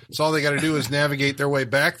remember it. So all they got to do is navigate their way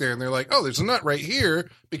back there, and they're like, oh, there's a nut right here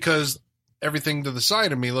because everything to the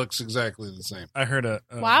side of me looks exactly the same. I heard a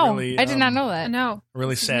Wow, really, I did not know I that. know.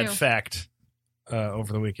 really This is sad new. fact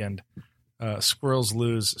over the weekend. Squirrels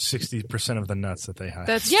lose 60% of the nuts that they hide.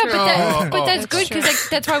 That's Yeah, true. but that's That's good true. because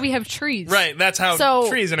that's why we have trees, right. That's how So,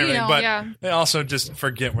 trees and you everything. know, but yeah. they also just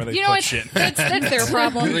forget where they You know put what? shit. That's their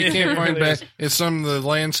problem. They It can't find really back. It's some of the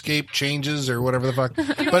landscape changes or whatever the fuck.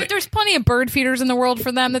 You know, But there's plenty of bird feeders in the world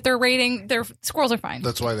for them that they're raiding. Their squirrels are fine.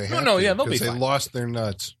 that's why they have no, to, yeah, they'll be because they fine. lost their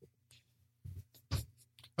nuts.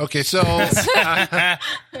 Okay, so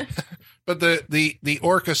but the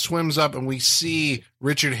orca swims up and we see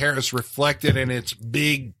Richard Harris reflected in its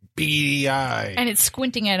big beady eye. And it's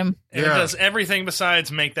squinting at him. And Yeah. it does everything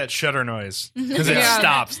besides make that shutter noise because it Yeah.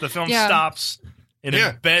 stops. The film Yeah. stops. It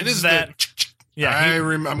Yeah, embeds it is that. Yeah,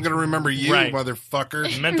 I'm going to remember you, Right.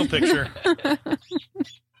 motherfucker. mental picture.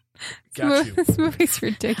 Got you. This movie's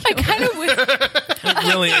ridiculous. I kind of wish. It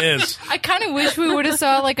really is. I kind of wish we would have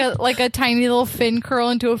saw like a tiny little fin curl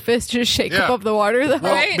into a fist, just shake Yeah. above the water. Though,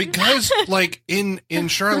 Well, right? because like in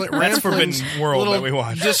Charlotte That's Ramflin's Forbidden World little that we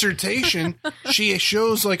watched. dissertation, she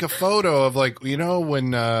shows like a photo of like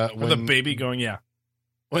when With the baby going, yeah.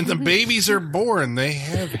 when the babies are born, they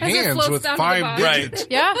have it hands floats with down to the 5 bottom. digits.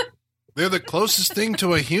 yeah. They're the closest thing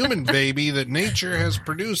to a human baby that nature has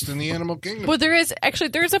produced in the animal kingdom. Well, there's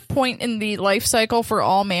a point in the life cycle for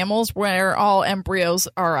all mammals where all embryos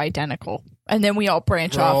are identical, and then we all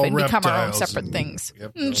branch We're off all and become our own reptiles separate and- things.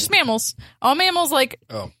 Yep. Just mammals. All mammals, like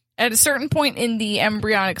Oh. at a certain point in the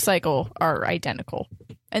embryonic cycle, are identical,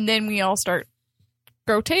 and then we all start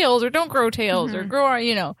grow tails or don't grow tails or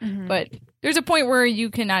grow, But there's a point where you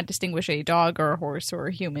cannot distinguish a dog or a horse or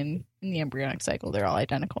a human in the embryonic cycle. They're all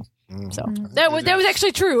identical. So that was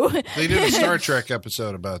actually true. They did a Star Trek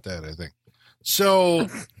episode about that, I think. So,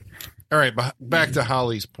 all right, back to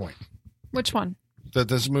Holly's point Which one? that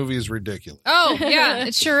this movie is ridiculous. Oh, yeah,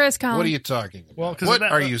 it sure is, Colin. What are you talking about? Well, 'cause what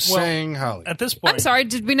that- are you well, saying, Holly? At this point, I'm sorry,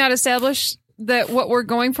 did we not establish that what we're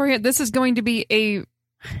going for here? This is going to be a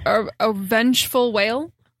vengeful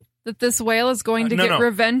whale? That this whale is going to No, get no.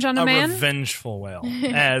 revenge on a man? revengeful whale,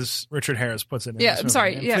 as Richard Harris puts it. In Yeah, this I'm movie.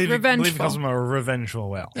 sorry, I yeah, believe he revengeful. calls him a revengeful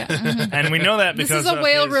whale. Yeah. And we know that This because is a of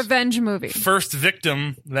whale his revenge movie. first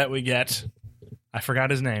victim that we get. I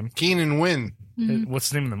forgot his name. Keenan Wynn.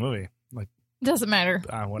 What's the name of the movie? Like, Doesn't matter.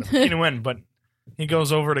 whatever. Keenan Wynn, but he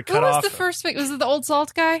goes over to Who cut was off. the first victim? Was it the old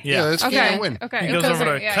salt guy? Yeah, that's Okay. Keenan Wynn. Okay. he goes over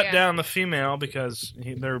to Yeah, cut yeah. down the female because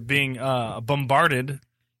they're being bombarded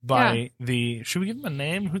by the. Should we give him a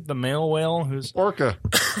name? Who the male whale? Who's Orca.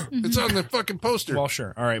 It's on the fucking poster. well,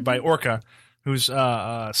 sure. All right, by Orca, who's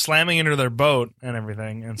slamming into their boat and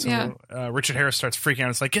everything. And so Yeah. Richard Harris starts freaking out.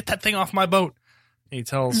 It's like, get that thing off my boat. And he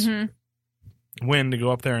tells Wynn to go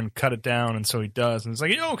up there and cut it down, and so he does. And it's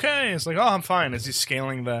like, you okay? It's like, oh, I'm fine. As he's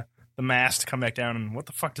scaling the mast to come back down, and what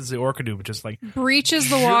the fuck does the orca do? But just like Breaches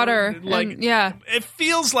the water. like and- yeah. it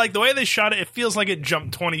feels like the way they shot it. It feels like it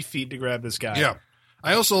jumped 20 feet to grab this guy. Yeah.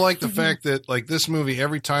 I also like the fact that, like, this movie,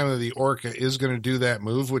 every time that the orca is going to do that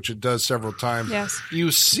move, which it does several times, Yes. you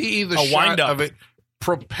see the A shot wind-up. of it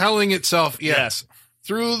propelling itself, Yes.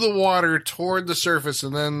 through the water toward the surface,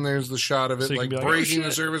 and then there's the shot of it, So you like, can be like, breaking oh, the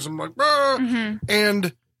shit. surface. I'm like, ah! And,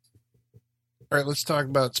 all right, let's talk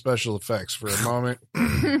about special effects for a moment.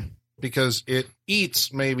 Because it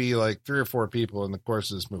eats maybe like 3 or 4 people in the course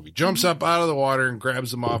of this movie. Jumps up out of the water and grabs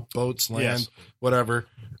them off boats, land, Yes. whatever.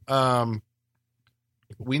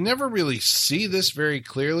 We never really see this very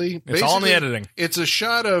clearly. It's all in the Basically, editing. It's a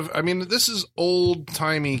shot of, I mean, this is old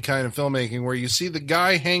timey kind of filmmaking where you see the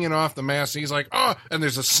guy hanging off the mast and he's like, oh, and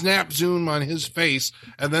there's a snap zoom on his face.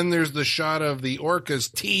 And then there's the shot of the orca's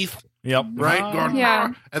teeth, Yep. right? Going, Yeah.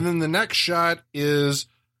 "Ah." And then the next shot is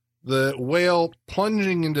the whale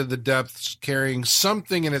plunging into the depths, carrying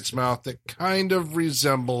something in its mouth that kind of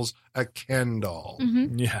resembles a Ken doll.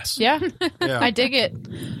 Yes. Yeah, Yeah. I dig it.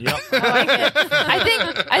 Yep. I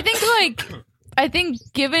like it. I think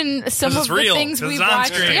given some 'Cause of it's the real. things 'Cause we it's on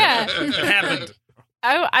watched, screen. yeah, It happened.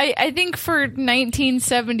 I think for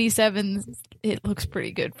 1977, it looks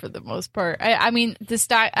pretty good for the most part. I mean, the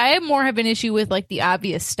stock. I more have an issue with like the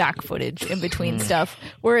obvious stock footage in between stuff,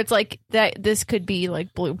 where it's like that. This could be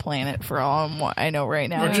like Blue Planet for all I know right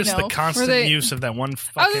now. Or you just know? the constant Or they- use of that one I was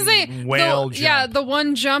fucking going to say, whale jump. yeah, the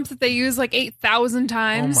one jump that they use like 8,000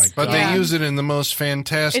 times. Oh my But Yeah. they use it in the most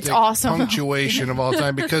fantastic It's awesome. punctuation of all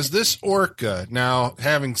time because this orca, now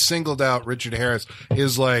having singled out Richard Harris,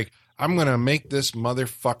 is like, I'm going to make this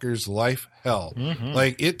motherfucker's life hell.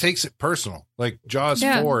 Like, it takes it personal. Like, Jaws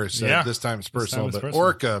Yeah. 4 said Yeah. this time it's This personal, time it's but personal.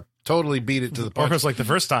 orca totally beat it to the punch. Orca's like the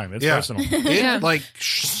first time. It's Yeah. personal. It Yeah. like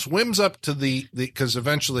swims up to the because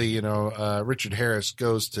eventually, you know, Richard Harris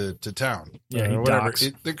goes to town. Yeah, he or whatever. docks.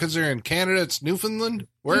 Because they're in Canada. It's Newfoundland.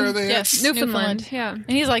 Where are they? at? Yes, Newfoundland. Yeah. And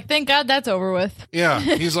he's like, "Thank God that's over with." Yeah,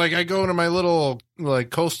 he's like, I go to my little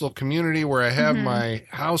like coastal community where I have my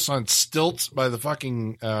house on stilts by the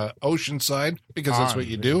fucking ocean side because that's what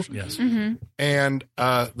you do. Yes. And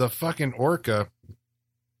the fucking orca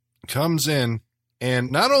comes in,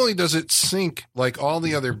 and not only does it sink like all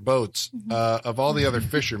the other boats of all the other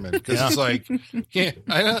fishermen, because it's like, yeah,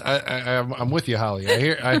 I'm with you, Holly.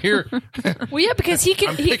 I hear, Well, yeah, because he can.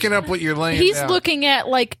 I'm picking up what you're laying. He's down. looking at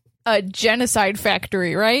like a genocide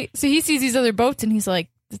factory, right? So he sees these other boats and he's like,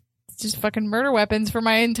 "It's just fucking murder weapons for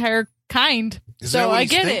my entire kind." Is so that what I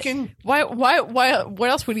he's get thinking? it. Why? What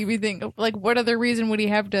else would he be thinking? Like, what other reason would he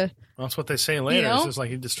have to? Well, that's what they say later. You know? It's just like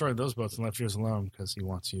he destroyed those boats and left yours alone because he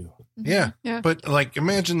wants you. Yeah. Yeah. But like,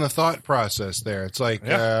 imagine the thought process there. It's like,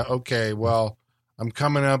 Yeah. okay, well, I'm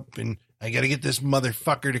coming up and I got to get this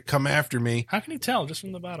motherfucker to come after me. How can he tell just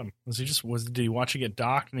from the bottom? Did he watch it get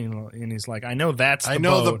docked? And he's like, I know that's the I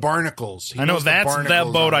know boat. the barnacles. He I know knows the that's that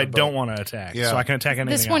barnacles boat on I the don't want to attack. Yeah. So I can attack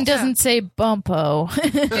anything This one else. doesn't say Bumpo.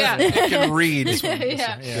 Yeah. It can read.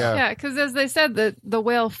 Yeah. Yeah, because as they said, the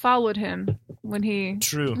whale followed him when he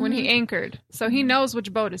True. anchored, so he knows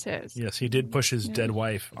which boat is his. Yes, he did push his dead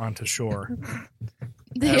wife onto shore.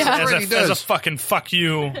 Yeah. Right, he As a does. fucking fuck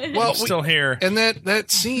you. Well, I'm still here. And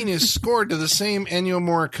that scene is scored to the same Ennio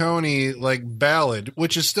Morricone like ballad,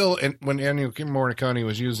 which is still when Ennio Morricone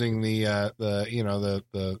was using the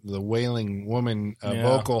wailing woman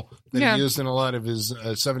vocal that he used in a lot of his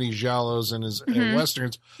 70s giallos and his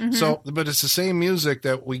westerns. So, but it's the same music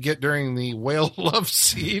that we get during the whale love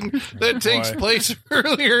scene that takes place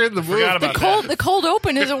earlier in the movie. Forgot about The cold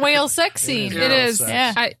open is a whale sex scene. Yeah. It is.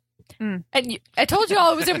 Yeah. And I told you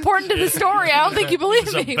all it was important to the story. I don't think you believe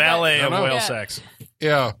It's me. a but- ballet of No. whale Yeah. sex.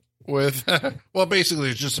 Yeah, with well, basically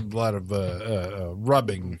it's just a lot of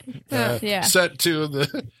rubbing Yeah. set to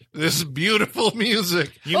this beautiful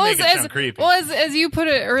music. You make it sound creepy. Well, as you put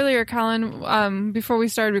it earlier, Colin, before we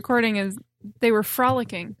started recording, is they were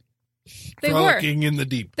frolicking. They Frolicking in the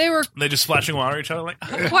deep. They were They just splashing water at each other like,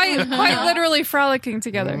 quite literally frolicking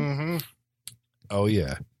together. Mm-hmm. Oh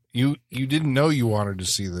yeah, you didn't know you wanted to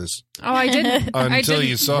see this Oh, I didn't. I until didn't.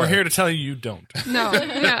 you saw we're it. here to tell you you don't. No.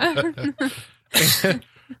 Yeah.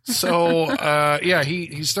 So yeah,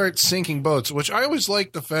 he starts sinking boats, which I always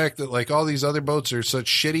like the fact that like all these other boats are such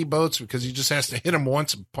shitty boats because he just has to hit them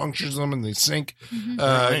once and punctures them and they sink.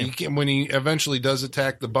 You can, when he eventually does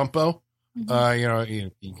attack the Bumpo, you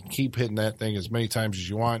can keep hitting that thing as many times as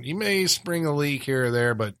you want. You may spring a leak here or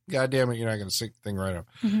there, but goddamn it, you're not going to sink the thing right up.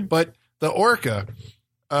 But the Orca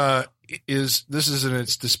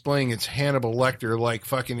it's displaying its Hannibal Lecter like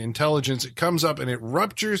fucking intelligence. It comes up and it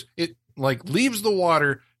ruptures. It like leaves the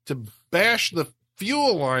water to bash the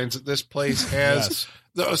fuel lines that this place has.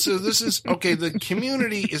 So this is okay. The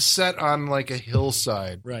community is set on like a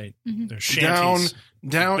hillside, Right. Mhm. There's shanties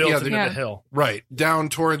down, built yeah, into Yeah. the hill. right down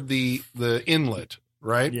toward the inlet,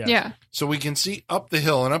 right? Yeah. Yeah. So we can see up the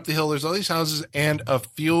hill, and up the hill there's all these houses and a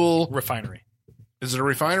fuel. Refinery. Is it a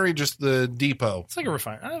refinery? Just the depot? It's like a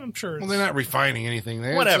refinery. I'm sure. Well, they're not refining anything.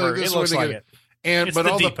 Whatever. This It is where looks they like get it. And It's but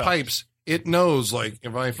the all depot. the pipes, it knows like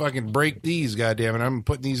if I fucking break these, goddamn it, I'm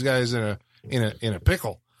putting these guys in a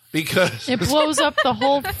pickle because It blows up the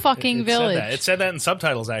whole fucking It village. said that. It said that in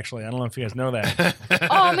subtitles, actually. I don't know if you guys know that.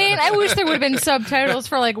 Oh man, I wish there would have been subtitles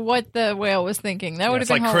for like what the whale was thinking. That would have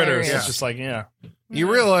It's been like Critters. hilarious. It's just like, yeah. You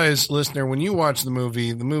realize, listener, when you watch the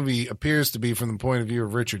movie appears to be from the point of view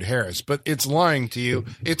of Richard Harris, but it's lying to you.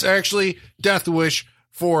 It's actually Death Wish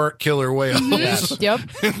for killer whales. Yes. Yep.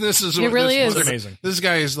 And this is It what really this is. It's amazing. This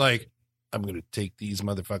guy is like, I'm going to take these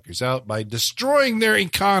motherfuckers out by destroying their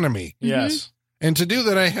economy. Yes. And to do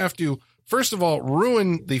that, I have to, first of all,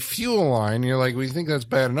 ruin the fuel line. You're like, we think that's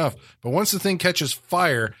bad enough. But once the thing catches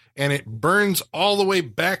fire and it burns all the way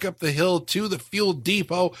back up the hill to the fuel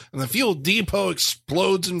depot, and the fuel depot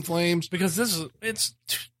explodes in flames. Because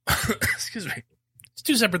excuse me, it's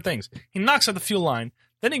two separate things. He knocks out the fuel line,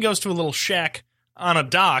 then he goes to a little shack on a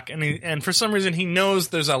dock, and for some reason he knows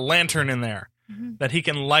there's a lantern in there that he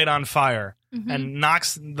can light on fire, and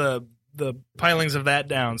knocks the pilings of that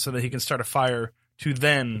down so that he can start a fire to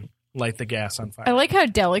then light the gas on fire. I like how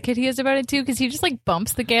delicate he is about it too, because he just like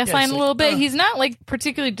bumps the gas Yeah, line it's a like, little bit. He's not like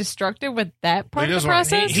particularly destructive with that part He of the doesn't want-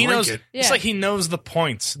 process. he Drink knows. it. It's Yeah. like he knows the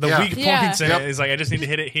points, the Yeah. weak Yeah. points, and Yep. he's like, I just need to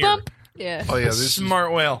hit it here. Bump. Yeah. Oh, yeah. This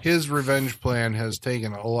Smart whale. His revenge plan has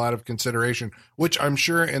taken a lot of consideration, which I'm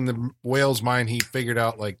sure in the whale's mind he figured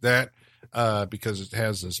out like that because it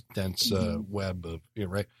has this dense web of,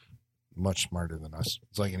 right? Much smarter than us.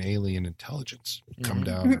 It's like an alien intelligence come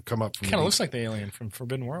down or come up from Kind of the- looks like the alien from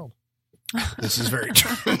Forbidden World. This is very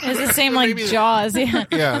true. It's the same like Maybe- Jaws. Yeah.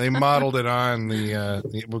 Yeah, they modeled it on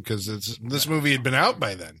the because this movie had been out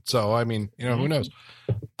by then. So I mean, who knows?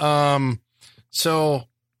 So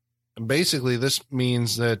basically, this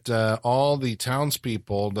means that all the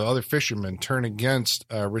townspeople, the other fishermen, turn against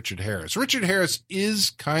Richard Harris. Richard Harris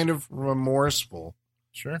is kind of remorseful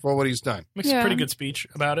Sure. for what he's done. Makes a Yeah. pretty good speech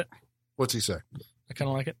about it. What's he say? I kind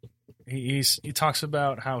of like it. He talks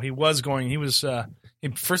about how he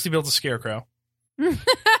first he built a scarecrow,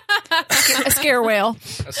 A scare whale.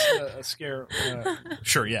 a scare,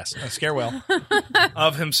 sure, yes, a scare whale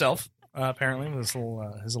of himself, apparently, with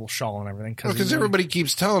his little shawl and everything. Because everybody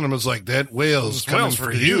keeps telling him, it's like, that whale's coming whale's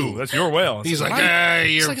for you. That's your whale. He's like,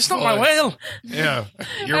 it's you're like, it's not my whale. Yeah,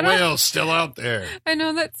 your whale's still out there. I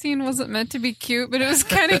know that scene wasn't meant to be cute, but it was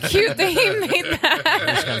kind of cute that he made that.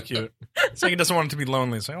 It's kind of cute. It's like he doesn't want it to be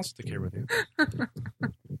lonely, so I'll stick here with you.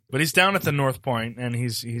 But he's down at the North Point, and he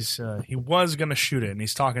was going to shoot it, and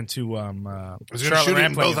he's talking to He's going to Charlotte shoot it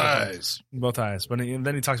in Rampling both about eyes. both eyes. But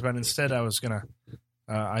then he talks about instead I was going to.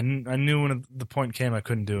 I knew when the point came I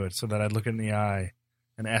couldn't do it, so that I'd look it in the eye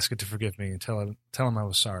and ask it to forgive me and tell him I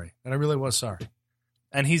was sorry, and I really was sorry.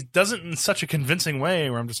 And he does it in such a convincing way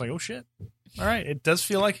where I'm just like, oh shit. All right, it does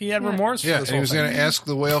feel like he had remorse. Yeah, for this and he whole was thing. going to ask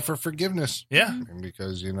the whale for forgiveness. Yeah,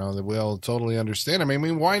 Because, the whale totally understand him. I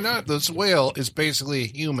mean, why not? This whale is basically a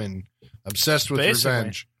human obsessed with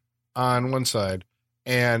revenge on one side.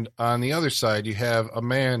 And on the other side, you have a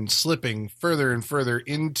man slipping further and further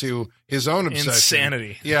into his own obsession.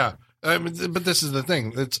 insanity. Yeah. But this is the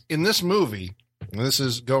thing. It's in this movie, and this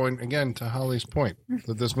is going, again, to Holly's point,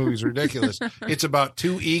 that this movie's ridiculous. It's about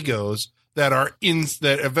two egos that are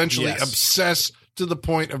that eventually obsess to the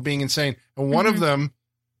point of being insane. And one of them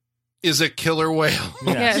is a killer whale.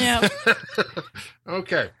 Yes. Yeah.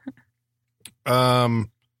 Okay.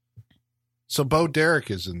 So Bo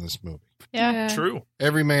Derek is in this movie. Yeah. True.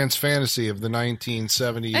 Every man's fantasy of the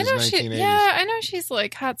 1970s, I know 1980s. I know she's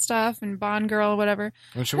like hot stuff and Bond girl, whatever.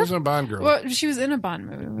 Well, she wasn't a Bond girl. Well, she was in a Bond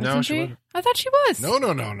movie, wasn't No, she she? wasn't. I thought she was.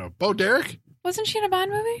 No. Bo Derek? Wasn't she in a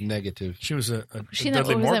Bond movie? Negative. She was a She in that,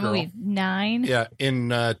 Dudley what was Moore that girl. movie? 9? Yeah, in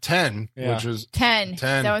 10, Yeah. which was 10. 10. Is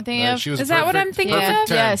that what I'm thinking of? She was Is that what perfect- I'm thinking perfect of?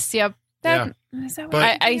 10. Yes, yep. Is that what But-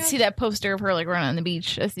 I'm I thinking see of? that poster of her like running on the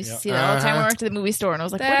beach. I used to Yeah. see that all the time when I Uh-huh. went to the movie store, and I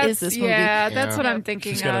was like, "What is this movie?" Yeah, that's Yeah. what I'm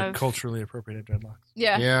thinking She's got a of. culturally appropriated dreadlocks.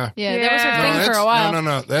 Yeah, Yeah. that was her Yeah. thing that's, for a while.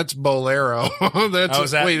 No. That's Bolero. That's Oh,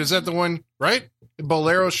 is that- Wait, is that the one? Right?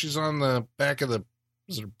 Bolero. She's on the back of the.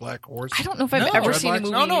 Is it a black horse? I don't know if I've ever seen a dreadlocks?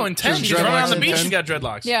 movie. No, in 10. She's She's running on the dreadlocks in beach. 10? She got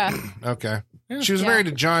dreadlocks. Yeah, Okay. Yeah. She was Yeah. married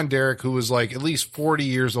to John Derek, who was like at least 40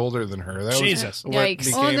 years older than her. That Jesus. was what Yikes.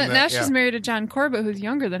 became Oh, and that- now yeah. she's married to John Corbett, who's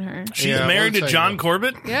younger than her. She's Yeah, married we'll to say John that.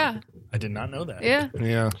 Corbett? Yeah, I did not know that. yeah.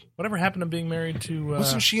 Yeah. Whatever happened to being married to...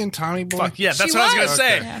 Wasn't she in Tommy Boy? Fuck, yeah, that's She what I was going to was.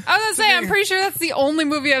 say. Yeah. I was gonna say, I'm pretty sure that's the only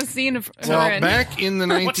movie I've seen of her Well, in. back in the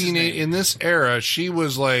What's his 1980s, name? in this era, she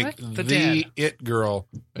was like What? The the dad. it girl.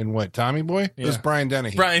 And what, Tommy Boy? It was Yeah. Brian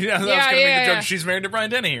Dennehy. Brian, I was going to make yeah, the joke. yeah. She's married to Brian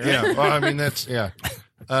Denny, right? Yeah, well, I mean, that's, yeah.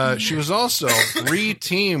 She was also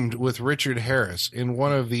re-teamed with Richard Harris in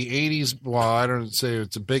one of the 80s, well, I don't say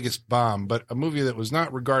it's the biggest bomb, but a movie that was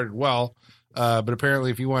not regarded well. But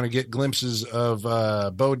apparently, if you want to get glimpses of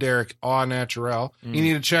Bo Derek au naturel, you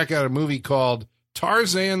need to check out a movie called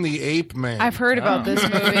Tarzan the Ape Man. I've heard about this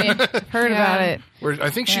movie. Heard Yeah. about it. Where I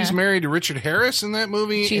think she's Yeah. married to Richard Harris in that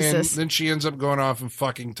movie, Jesus. and then she ends up going off and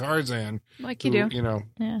fucking Tarzan. Like you who, do. You know,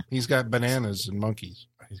 Yeah. he's got bananas and monkeys.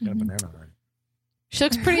 He's got a banana, right? She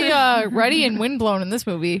looks pretty ruddy and windblown in this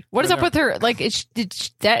movie. What is I up know. with her? Like,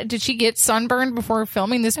 did she get sunburned before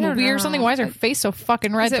filming this I don't movie or know. something? Why is her face so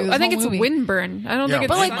fucking red? Is it- through this I think whole it's movie? windburn. I don't Yeah. think it's.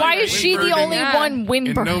 But like, why is she the Windburn only in- one In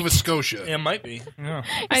windburned? Nova Scotia. It might be. Yeah.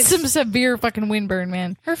 It's some severe fucking windburn,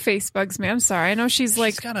 man. Her face bugs me. I'm sorry. I know she's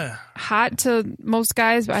like She's got a... hot to most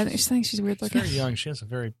guys, but I think she's weird She's looking. very young. She has a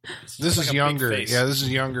very... This like is a big younger. face. Yeah, this is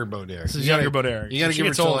younger Bo Derek. This is younger Bo Derek. You got to She give her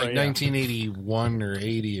gets to older, like yeah. 1981 or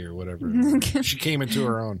 80 or whatever. She came into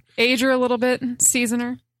her own. Age her a little bit, season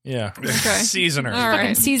her. Yeah. Okay. Season her. All right.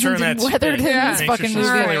 Fucking seasoned Turn and that weathered in spit. Yeah. this Make sure fucking she's movie.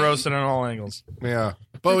 fully Alright. roasted on all angles. Yeah.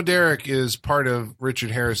 Bo Derek is part of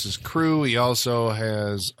Richard Harris's crew. He also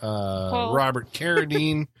has Robert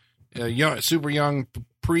Carradine, super young,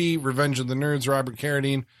 pre-Revenge of the Nerds Robert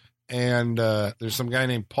Carradine. And there's some guy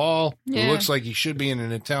named Paul who Yeah. looks like he should be in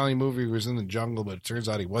an Italian movie. He was in the jungle, but it turns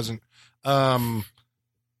out he wasn't.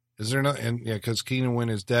 Is there no? And yeah, because Keenan Wynn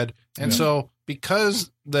is dead. And so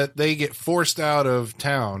because that they get forced out of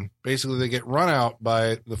town, basically they get run out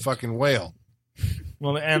by the fucking whale.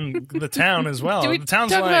 Well, and the town as well. Do we The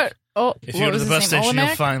town's talk like, about? Oh, if what you go to was the bus his name? station, you'll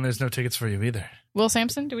Olmec? find there's no tickets for you either. Will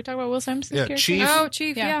Sampson? Did we talk about Will Sampson? Yeah, Chief. Oh,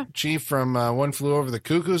 Chief, Yeah. yeah. Chief from One Flew Over the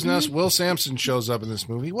Cuckoo's Nest. Will Sampson shows up in this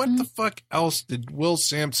movie. What the fuck else did Will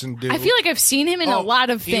Sampson do? I feel like I've seen him in a lot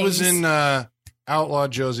of things. He was in Outlaw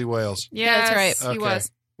Josie Wales. Yes, that's right. He Okay.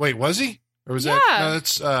 was. Wait, was he? Or was Yeah. that?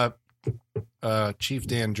 No, that's Chief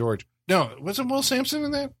Dan George. No, wasn't Will Sampson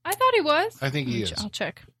in that? I thought he was. I think he is. I'll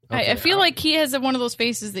check. Okay. I feel like he has one of those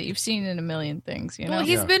faces that you've seen in a million things. You know, Well,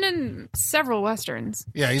 he's Yeah. been in several westerns.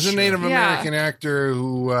 Yeah, he's a Native Yeah. American actor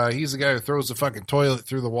who he's the guy who throws the fucking toilet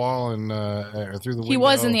through the wall and or through the window. he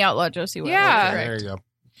was in the Outlaw Josie Wales. Yeah. Okay, there you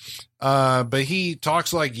go. But he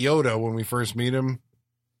talks like Yoda when we first meet him,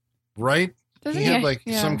 right? Does He he? had like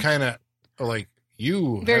Yeah. some kind of like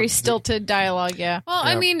you Very have- stilted dialogue. Yeah. Well,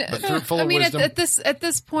 Yeah, I mean, but full of wisdom. at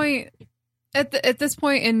this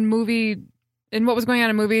point in movie, in what was going on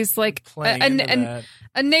in movies, like Playing into that.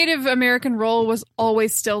 a Native American role was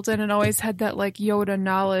always stilted and always had that like Yoda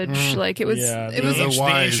knowledge. Like it was, it was. the the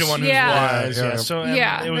wise. ancient one who's Yeah. wise. Yeah. Yeah. So and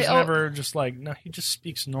Yeah. it was They- never just like, no, he just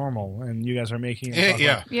speaks normal, and you guys are making it. talk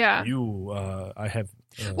Yeah. like, Yeah. You, I have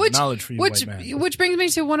Which- knowledge for you, Which white man. which brings me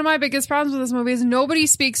to one of my biggest problems with this movie is nobody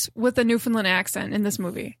speaks with a Newfoundland accent in this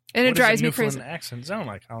movie, and it What drives does a me crazy. Newfoundland accent sound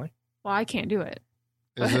like, Holly? Well, I can't do it.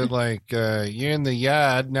 Is it like you're in the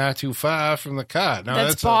yard, not too far from the car? No,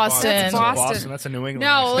 That's a Boston. That's Boston. Boston. That's a New England.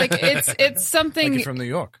 No, accent. like it's something. like you're from New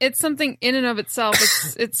York. It's something in and of itself.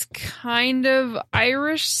 It's kind of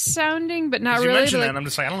Irish sounding, but not As you really. mentioned Like, that, and I'm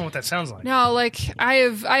just like, I don't know what that sounds like. no, like I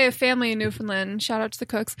have family in Newfoundland. Shout out to the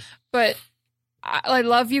Cooks, but I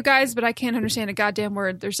love you guys, but I can't understand a goddamn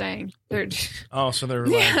word they're saying. They're Oh, so they're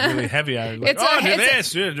like Yeah. really heavy. Like, It's oh, a- do it's a-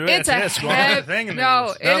 this, do it's a this, go on hev- the thing. And no,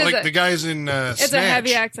 it's- it Not is like a- the guys in it's Snatch. a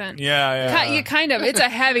heavy accent. yeah. Kind of. It's a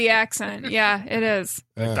heavy accent. Yeah, it is.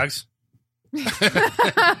 Yeah. Doug's?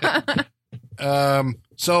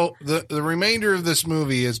 So the remainder of this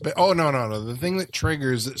movie is no. The thing that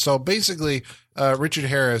triggers it. So basically, Richard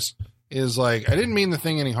Harris is like, I didn't mean the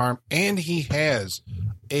thing any harm, and he has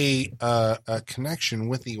a connection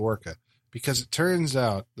with the orca because it turns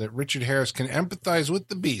out that Richard Harris can empathize with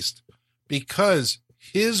the beast because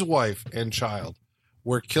his wife and child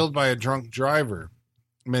were killed by a drunk driver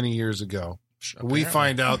many years ago. We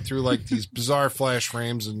find out through like these bizarre flash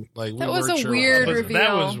frames and like That we was weren't a sure weird what reveal.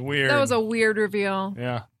 That was weird. That was a weird reveal.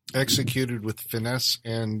 Yeah. executed with finesse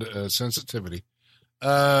and sensitivity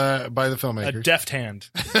by the A filmmaker. deft hand,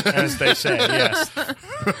 as they say. Yes.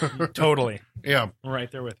 Totally. Yeah,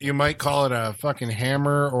 Right there with you. you might call it a fucking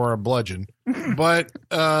hammer or a bludgeon, but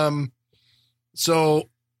so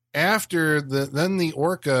after then the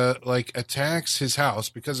orca like attacks his house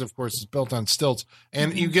because of course it's built on stilts,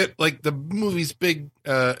 and you get like the movie's big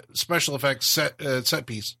special effects set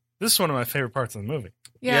piece. This is one of my favorite parts of the movie.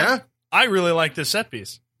 Yeah. I really like this set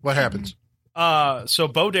piece. What happens? So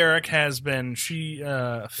Bo Derek she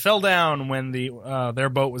fell down when their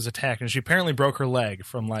boat was attacked, and she apparently broke her leg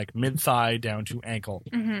from like mid thigh down to ankle,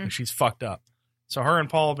 and she's fucked up. So her and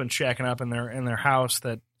Paul have been shacking up in their house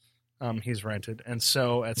that he's rented, and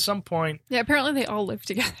so at some point, Yeah, apparently they all live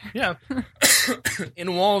together. yeah,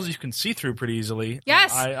 in walls you can see through pretty easily.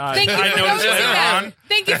 Yes. I Thank you for noticed noticing later that. on.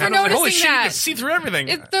 Thank you for And I was like, noticing holy shit, you that. can see through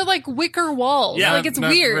everything. They're like wicker walls. Yeah. Like it's Not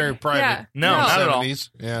weird. very private. Yeah. No, not at all. 70s.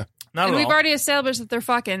 Yeah. Not And at we've all. already established that they're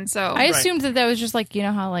fucking. So I assumed that was just like, you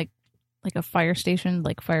know how like a fire station,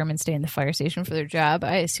 like firemen stay in the fire station for their job.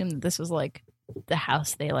 I assumed that this was like the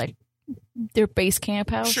house they like their base camp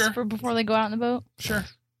house Sure. for before they go out on the boat. Sure.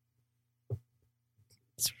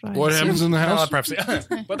 That's I What assumed. happens in the Not a lot house? of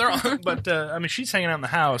privacy. but they're all, but I mean, she's hanging out in the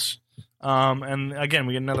house. And again,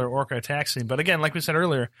 we get another orca attack scene. But again, like we said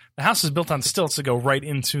earlier, the house is built on stilts to go right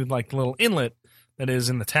into like the little inlet that is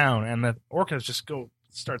in the town, and the orcas just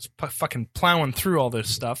starts fucking plowing through all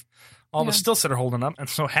this stuff, all the stilts that are holding up, and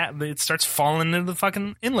so it starts falling into the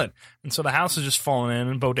fucking inlet, and so the house is just falling in,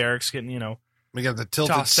 and Bo Derek's getting We got the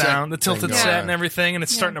tilted tossed set down, the tilted thing set going and on. everything, and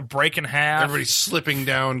it's starting to break in half. Everybody's slipping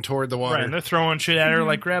down toward the water. Right, and they're throwing shit at her,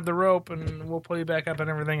 like grab the rope and we'll pull you back up and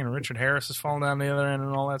everything. And Richard Harris is falling down the other end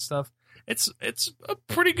and all that stuff. It's a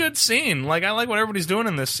pretty good scene. Like I like what everybody's doing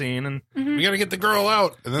in this scene. And We got to get the girl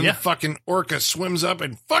out. And then Yeah. the fucking orca swims up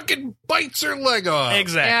and fucking bites her leg off.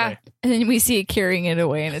 exactly, And then we see it carrying it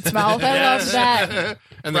away in its mouth. I love that.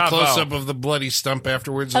 And the Bravo. close up of the bloody stump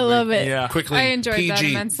afterwards. I and love they it. yeah. Quickly, I enjoyed that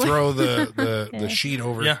PG, immensely. throw the sheet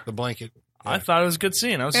over Yeah. the blanket. I thought it was a good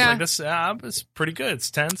scene. I was Yeah. like, this it's pretty good. It's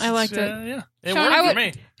tense. I liked It's, it. Yeah, it Sean, worked I for would-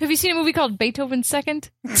 me. Have you seen a movie called Beethoven Second?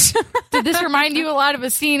 Did this remind you a lot of a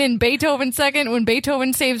scene in Beethoven Second when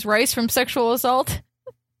Beethoven saves Rice from sexual assault?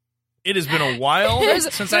 It has been a while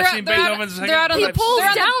since I've seen Beethoven's they're out on He the- pulls they're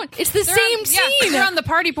on the- down. It's the They're same on, scene. Yeah, they're on the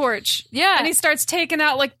party porch. Yeah. And he starts taking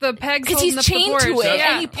out like the pegs Because holding he's up chained the porch. to it,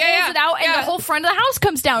 Yeah, and he pulls yeah, it out, and yeah. the whole front of the house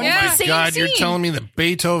comes down. Yeah. It's the same God, scene. you're telling me that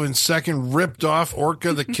Beethoven second ripped off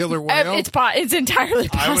Orca the killer whale? It's entirely I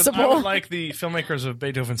possible. would like the filmmakers of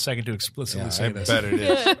Beethoven Second to explicitly Yeah, say I this. bet it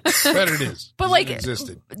is. bet it is. But, It like,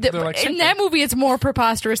 existed. The- They're like, in that movie, it's more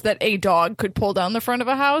preposterous that a dog could pull down the front of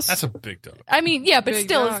a house. That's a big dog. I mean, yeah, but Big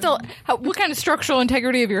still, dog. it's still. What kind of structural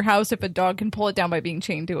integrity of your house if a dog can pull it down by being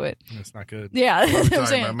chained to it? That's not good. Yeah, that's what I'm Talking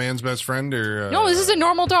saying. about man's best friend or No, this is a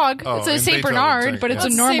normal dog. oh, It's a in Saint Beethoven, Bernard, sorry, but it's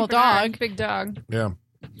yeah. a normal Saint Bernard, dog. Big dog. Yeah.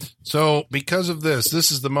 So because of this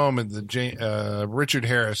is the moment that Richard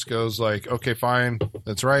Harris goes like, okay, fine,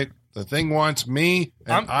 that's right. The thing wants me,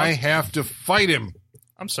 and I have to fight him.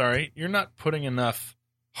 I'm sorry, you're not putting enough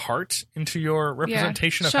heart into your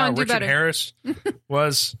representation of Sean, how do Richard better. Harris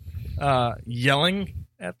was yelling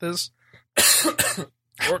at this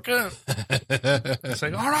orca. It's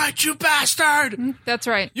like, all right, you bastard! That's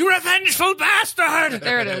right. You revengeful bastard!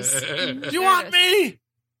 There it is. You want me?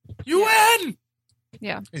 You win!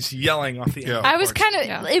 Yeah. He's yelling off the end. Yeah. of I the was horse. kind of.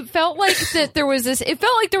 Yeah. It felt like that there was this. It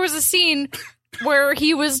felt like there was a scene where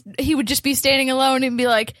he would just be standing alone and be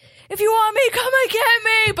like, "If you want me, come and get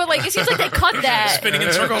me." But like, it seems like they cut that. spinning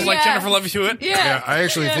in circles like Yeah. Jennifer Love Hewitt. Yeah, I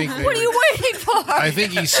actually think. What are you waiting for? I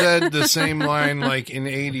think he said the same line like in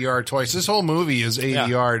ADR twice. This whole movie is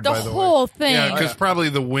ADR'd, the by the way. whole thing. Yeah, because probably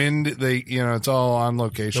the wind, it's all on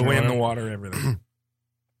location. The or wind, the whatever. water, everything.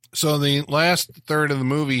 So the last third of the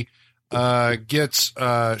movie gets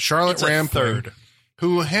Charlotte It's a Rampling, third.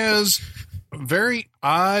 who has very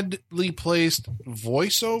oddly placed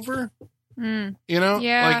voiceover. Mm. You know,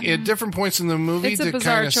 Yeah. like at different points in the movie It's a to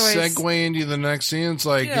bizarre kind of choice. segue into the next scene. It's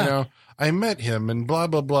like, Yeah. I met him and blah,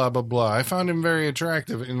 blah, blah, blah, blah. I found him very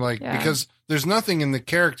attractive. And Yeah. because there's nothing in the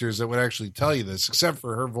characters that would actually tell you this except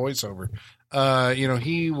for her voiceover.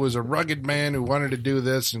 He was a rugged man who wanted to do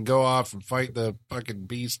this and go off and fight the fucking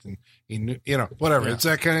beast. And he knew, whatever. Yeah. It's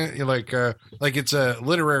that kind of like it's a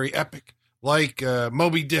literary epic. Like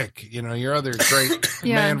Moby Dick, your other great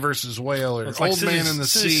Yeah. Man versus Whale or It's like Old Man in the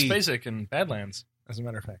Sea. Spacek in Badlands, as a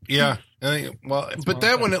matter of fact. Yeah. But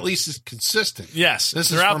that one at least is consistent. Yes, This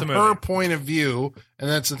is throughout from the her movie. point of view, and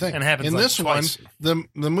that's the thing. And it happens in like this twice. one,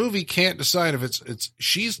 the movie can't decide if it's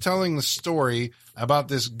she's telling the story about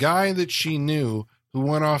this guy that she knew who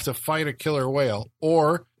went off to fight a killer whale,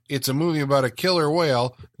 or it's a movie about a killer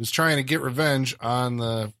whale who's trying to get revenge on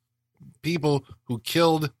the people who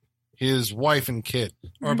killed his wife and kid.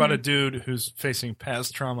 Or about a dude who's facing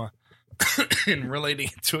past trauma and relating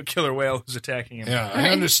it to a killer whale who's attacking him. Yeah, I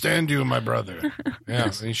understand you, my brother. Yeah,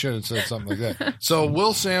 he should have said something like that. So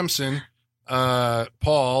Will Sampson,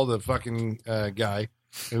 Paul, the fucking guy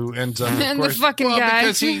who ends up, of And the course, fucking guy.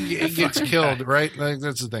 because he gets killed, right? Like,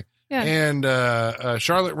 that's the thing. Yeah. And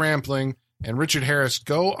Charlotte Rampling and Richard Harris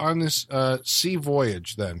go on this sea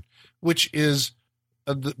voyage then, which is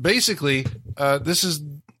basically this is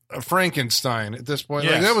a Frankenstein at this point.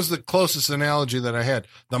 Like, Yes. that was the closest analogy that I had.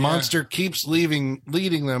 The monster keeps leading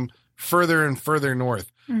them further and further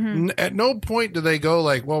north. At no point do they go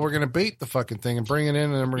like, well, we're going to bait the fucking thing and bring it in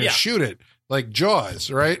and then we're going to Yeah. shoot it like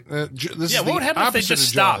Jaws, right? This is Yeah, what the would happen if they opposite just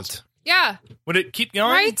of Jaws. stopped? Yeah. Would it keep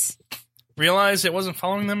going? Right? Realize it wasn't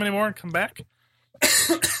following them anymore and come back?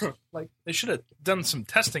 Like, they should have done some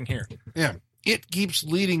testing here. Yeah. It keeps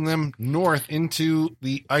leading them north into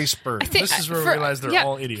the iceberg. I think This is where we for- realize they're yeah,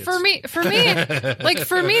 all idiots. For me,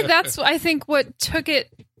 that's I think what took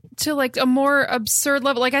it to like a more absurd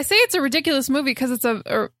level. Like I say, it's a ridiculous movie because it's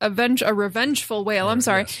a revengeful whale. I'm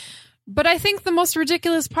sorry, but I think the most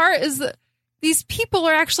ridiculous part is that these people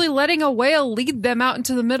are actually letting a whale lead them out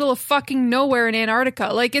into the middle of fucking nowhere in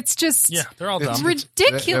Antarctica. Like it's just Yeah, they're all dumb. It's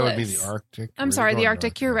ridiculous. That would be the Arctic. I'm We're sorry, the going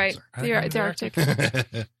Arctic. north. You're right. Sorry. The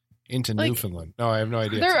Arctic. Into Like- Newfoundland. No, I have no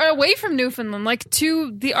idea. They're away from Newfoundland, like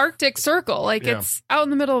to the Arctic Circle. Like Yeah. it's out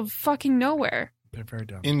in the middle of fucking nowhere. They're very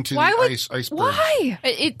dumb. Into Why the would- iceberg. Why?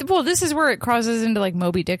 Well, this is where it crosses into like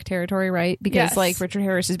Moby Dick territory, right? Because Yes. like Richard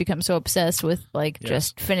Harris has become so obsessed with like Yes.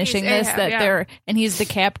 just finishing He's this Ahab, that yeah. and he's the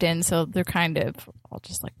captain, so they're kind of all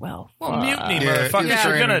just like, well, Mutiny, Yeah, motherfuckers he's are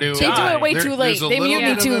trying gonna to do- They do die. it way There- too late. there's a They little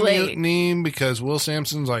mutiny bit too of a late. mutiny because Will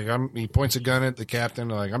Sampson's like, he points a gun at the captain.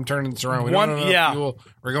 Like, I'm turning this around. We One- don't have enough yeah. fuel.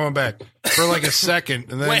 We're going back for like a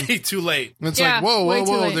second, and then Way too late. it's Yeah, like, whoa, way whoa,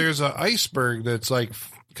 too whoa! late. There's an iceberg that's like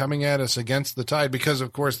coming at us against the tide because,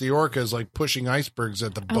 of course, the orca is like pushing icebergs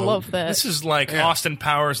at the I boat. love that. This is like Yeah. Austin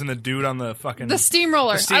Powers and the dude on the fucking The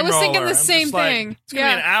steamroller. the I was thinking steamroller. the I'm same just like, thing. It's gonna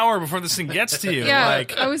be an hour before this thing gets to you. Yeah,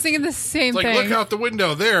 Like, I was thinking the same It's like, thing. look out the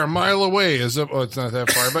window there, a mile away. It's not that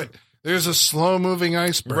far, but there's a slow moving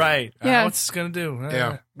iceberg. right. Yeah. What's this gonna do?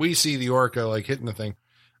 Yeah, we see the orca like hitting the thing.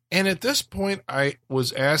 And at this point, I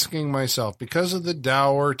was asking myself, because of the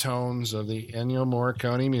dour tones of the Ennio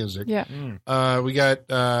Morricone music, Yeah. we got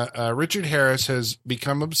Richard Harris has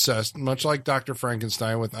become obsessed, much like Dr.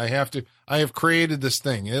 Frankenstein, with I have created this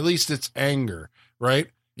thing. At least it's anger, right?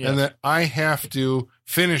 Yes. And that I have to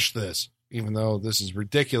finish this, even though this is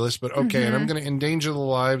ridiculous, but okay, and I'm going to endanger the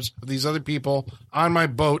lives of these other people on my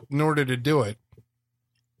boat in order to do it.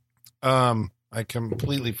 I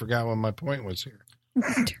completely forgot what my point was here.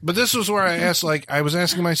 But this was where I was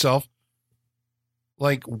asking myself,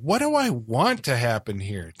 like, what do I want to happen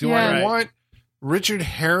here? Do Yeah. I Right. want Richard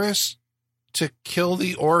Harris to kill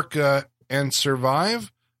the orca and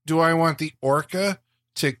survive? Do I want the orca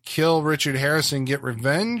to kill Richard Harris and get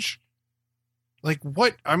revenge? Like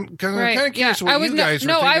what? Because Right. I'm kind of curious what you guys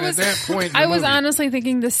were thinking at that point. In the I was movie. honestly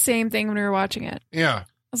thinking the same thing when we were watching it. Yeah. I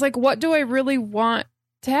was like, what do I really want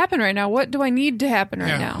to happen right now? What do I need to happen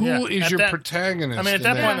right now? Who is At your that- protagonist? I mean, at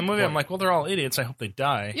that in point in the movie, I'm like, well, they're all idiots. I hope they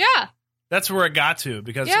die. Yeah. That's where it got to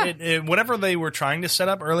because whatever they were trying to set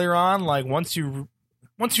up earlier on, like once you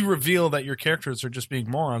reveal that your characters are just being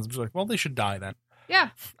morons, it's like, well, they should die then. Yeah.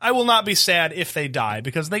 I will not be sad if they die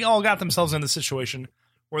because they all got themselves in the situation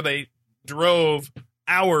where they drove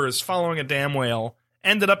hours following a damn whale,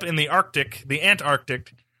 ended up in the Arctic, the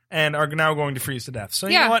Antarctic, and are now going to freeze to death. So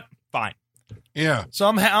you know what? Fine. Yeah. So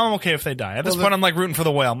I'm okay if they die. At this point, I'm like rooting for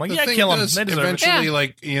the whale. I'm like, yeah, thing kill them. does They deserve it.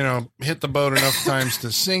 eventually, hit the boat enough times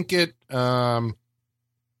to sink it.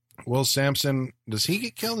 Will Sampson, does he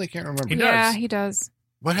get killed? I can't remember. He does. Yeah, he does.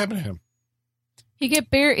 What happened to him? He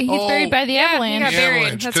get buried. He's buried by the avalanche. got The buried.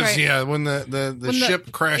 avalanche. That's Because right. when the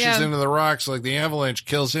ship crashes into the rocks, like the avalanche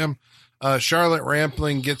kills him. Charlotte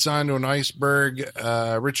Rampling gets onto an iceberg.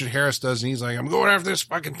 Richard Harris does, and he's like, "I'm going after this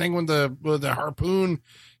fucking thing with the harpoon."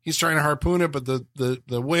 He's trying to harpoon it, but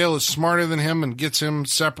the whale is smarter than him and gets him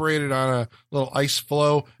separated on a little ice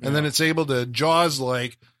floe, and then it's able to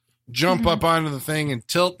Jaws-like jump up onto the thing and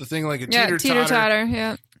tilt the thing like a teeter-totter.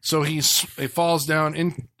 Yeah. So it falls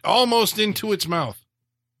down almost into its mouth,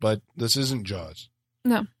 but this isn't Jaws.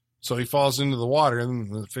 No. So he falls into the water,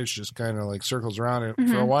 and the fish just kind of like circles around it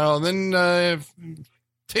for a while, and then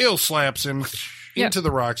tail slaps him into the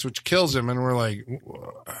rocks, which kills him, and we're like,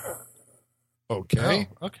 okay.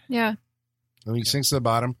 Oh, okay. Yeah. And he sinks to the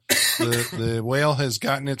bottom. The whale has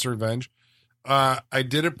gotten its revenge. I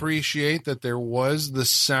did appreciate that there was the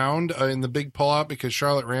sound in the big pullout because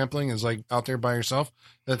Charlotte Rampling is like out there by herself,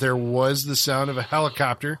 that there was the sound of a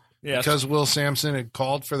helicopter. Yes. Because Will Sampson had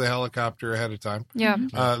called for the helicopter ahead of time. Yeah.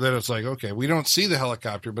 That it's like, okay, we don't see the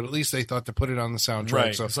helicopter, but at least they thought to put it on the soundtrack.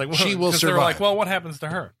 Right. So It's like, well, she will 'cause survive. They're like, well, what happens to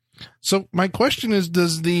her? So my question is,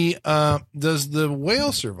 does the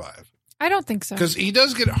whale survive? I don't think so. Because he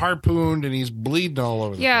does get harpooned and he's bleeding all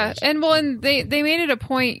over the place. And they made it a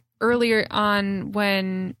point earlier on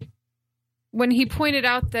when he pointed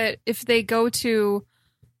out that if they go to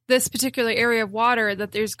this particular area of water,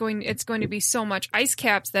 that it's going to be so much ice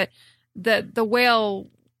caps that the whale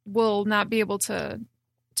will not be able to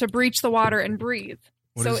breach the water and breathe.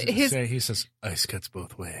 What does it say? He says, ice cuts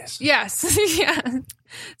both ways. Yes. Yeah.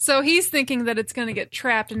 So he's thinking that it's going to get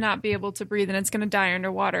trapped and not be able to breathe and it's going to die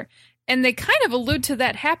underwater. And they kind of allude to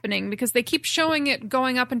that happening because they keep showing it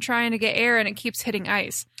going up and trying to get air and it keeps hitting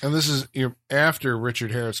ice. And this is after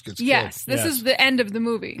Richard Harris gets Yes. killed. This is the end of the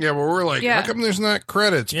movie. Yeah, well, we're like, how come there's not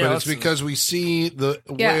credits? Yeah, but it's because we see the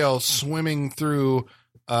whale swimming through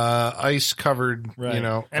ice-covered, Right.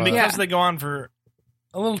 And because they go on for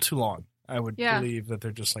a little too long, I would believe that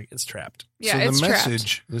they're just like, it's trapped. Yeah, so it's the trapped.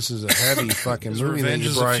 message, this is a heavy fucking Is movie that revenge you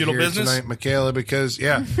is a brought futile here business? tonight, Michaela, because,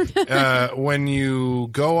 when you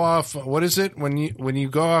go off, what is it? When you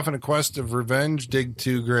go off on a quest of revenge, dig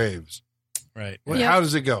 2 graves. Right. How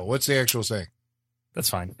does it go? What's the actual saying? That's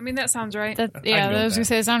fine. I mean, that sounds right. I was going to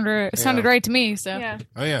say it sounded right to me. So Yeah.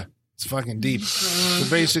 Oh, yeah. It's fucking deep. So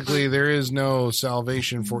basically, there is no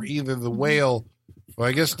salvation for either the whale. Well,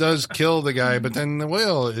 I guess does kill the guy, but then the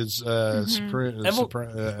whale is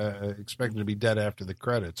expected to be dead after the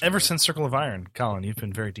credits. Ever since Circle of Iron, Colin, you've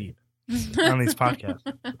been very deep on these podcasts.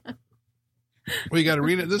 Well, you got to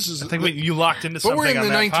read it. This is. I think you locked into But something we're in on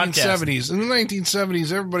the that 1970s. In the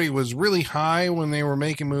 1970s, everybody was really high when they were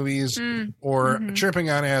making movies or tripping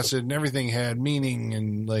on acid, and everything had meaning.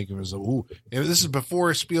 And like it was, this is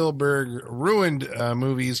before Spielberg ruined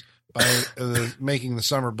movies by making the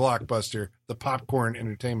summer blockbuster, the popcorn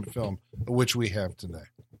entertainment film, which we have today.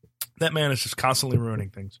 That man is just constantly ruining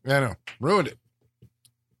things. I know, ruined it.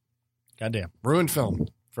 Goddamn, ruined film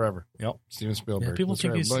forever. Yep, Steven Spielberg. Yeah, people That's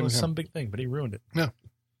think right, he's blame some him. big thing, but he ruined it. No,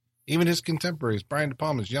 even his contemporaries, Brian De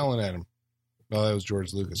Palma's yelling at him. Well, that was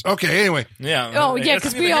George Lucas. Okay, anyway. Yeah. Oh yeah,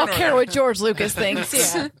 because we all care what George Lucas thinks.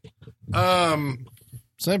 Yeah.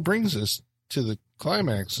 So that brings us to the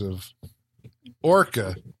climax of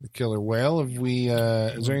Orca, the killer whale.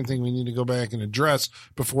 Is there anything we need to go back and address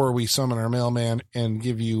before we summon our mailman and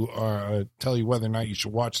give you tell you whether or not you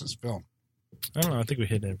should watch this film? I don't know. I think we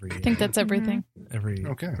hit every. I think that's everything. Every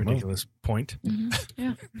ridiculous point.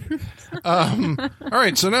 Yeah. All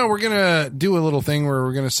right. So now we're gonna do a little thing where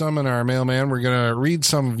we're gonna summon our mailman. We're gonna read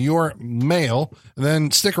some of your mail, and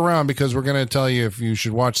then stick around because we're gonna tell you if you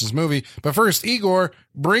should watch this movie. But first, Igor,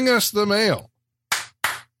 bring us the mail.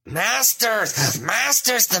 Masters,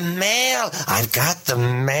 the mail. I've got the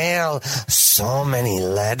mail. So many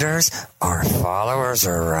letters. Our followers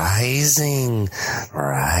are rising.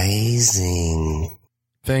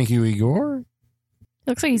 Thank you, Igor.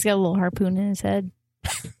 Looks like he's got a little harpoon in his head.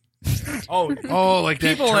 Oh, like that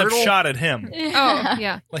people have turtle? shot at him. Oh,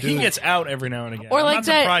 yeah. Like he gets out every now and again. Or I'm like not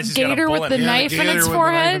that surprised he's got a gator with bullet the in it. knife in gator its with the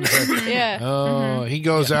knife in forehead. his head. Yeah. Oh, he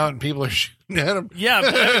goes out and people are shooting at him.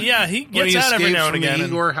 Yeah, he When gets he out every escapes now and from again. the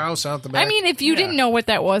and Igor house out the back. I mean, if you didn't know what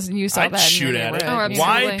that was and you saw I'd that, shoot at it. Oh, absolutely.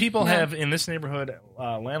 Why people have in this neighborhood,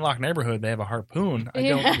 landlocked neighborhood, they have a harpoon? I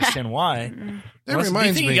don't understand why. that Do you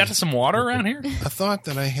reminds think me you got to some water around here? a thought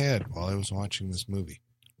that I had while I was watching this movie.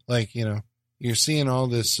 Like, you're seeing all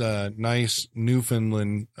this nice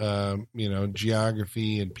Newfoundland,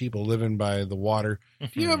 geography and people living by the water.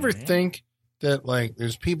 Do you ever think that, like,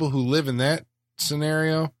 there's people who live in that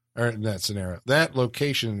scenario, or that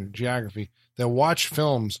location and geography, that watch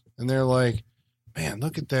films and they're like, man,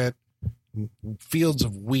 look at that fields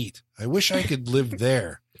of wheat. I wish I could live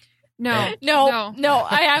there. No.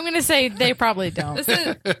 I'm going to say they probably don't. This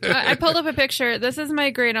is. I pulled up a picture. This is my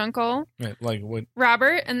great uncle, Like what?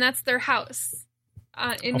 Robert, and that's their house.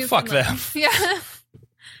 In fuck Newfoundland. them. Yeah.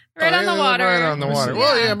 Right on the water. Right on the water. Yeah.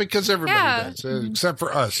 Well, yeah, because everybody Yeah. does, except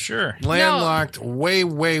for us. Sure. Landlocked, way,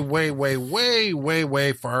 way, way, way, way, way,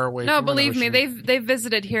 way far away. No, from an believe me, ocean. they've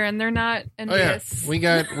visited here and they're not Oh yeah, envious. we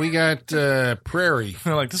got prairie.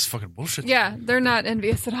 They're like, this is fucking bullshit. Yeah, they're not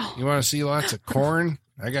envious at all. You want to see lots of corn?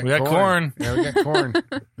 We got corn. Yeah, we got corn.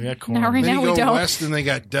 We got corn. Now, right Then now you we go don't. west and they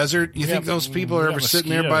got desert. You think those people are we ever got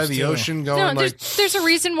sitting there by the mosquitoes, too. ocean No, going like, there's a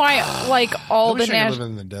reason why, like, all I the wish I could live national.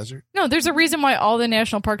 in the desert. No, there's a reason why all the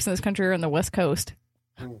national parks in this country are on the West Coast.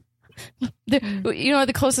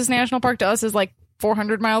 The closest national park to us is like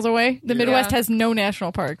 400 miles away. The Midwest has no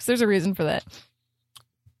national parks. There's a reason for that.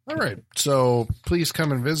 All right, so please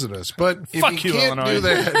come and visit us. But if Fuck you you, can't Illinois. do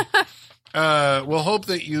that, we'll hope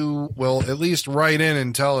that you will at least write in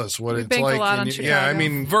and tell us what We it's bank a like. lot on yeah, Chicago. I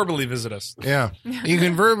mean, Verbally visit us. yeah, you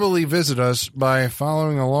can verbally visit us by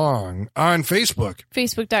following along on Facebook,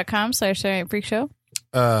 Facebook.com/Saturday Night Freak Show.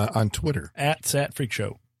 on Twitter. At Sat Freak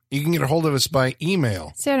Show. You can get a hold of us by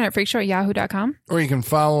email, Saturday Night Freak Show at yahoo.com. or you can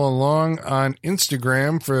follow along on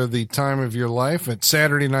Instagram for the time of your life at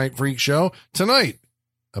Saturday Night Freak Show. Tonight,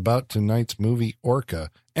 about tonight's movie Orca,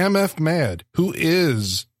 MF Mad, who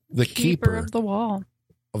is the keeper of the wall.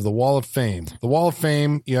 of the Wall of Fame. The Wall of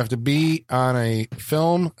Fame, you have to be on a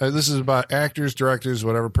film. This is about actors, directors,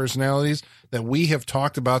 whatever personalities that we have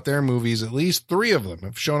talked about their movies. At least 3 of them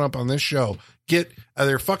have shown up on this show. Get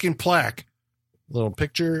their fucking plaque, little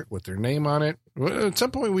picture with their name on it. At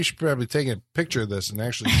some point, we should probably take a picture of this and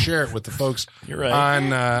actually share it with the folks You're right.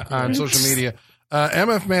 on social media.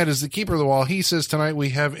 MF Mad is the keeper of the wall. He says tonight we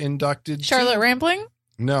have inducted Charlotte Rampling?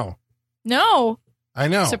 No, No. I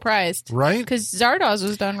know. Surprised. Right? Because Zardoz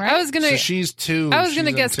was done, right? I was gonna So she's 2. I was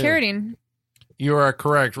gonna She's guess in 2. Carradine. You are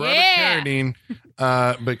correct. Robert Yeah. Carradine.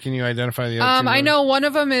 But can you identify the other 2? I know one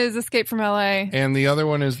of them is Escape from LA. And the other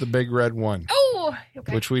one is the Big Red One, Oh,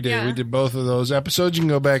 okay. which we did. Yeah. We did both of those episodes. You can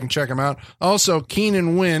go back and check them out. Also,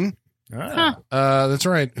 Keenan Wynn. Ah. That's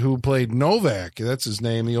right. Who played Novak? That's his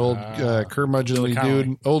name. The old curmudgeonly Billy Connolly.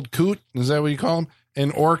 dude. Old Coot. Is that what you call him?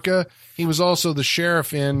 In Orca. He was also the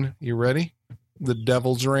sheriff in, you ready? The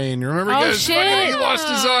Devil's Reign. You remember, Oh, guys? shit. He lost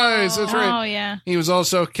his eyes. That's right. Oh, yeah. He was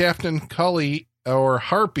also Captain Cully, or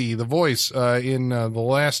Harpy, the voice in The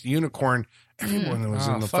Last Unicorn. Everyone that was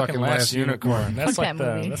in the fucking Last Unicorn. That's Fuck like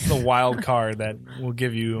that movie. that's the wild card that will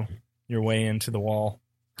give you your way into the wall.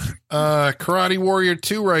 Karate Warrior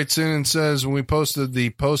 2 writes in and says, when we posted the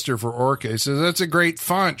poster for Orca, he says, that's a great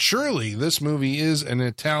font. Surely this movie is an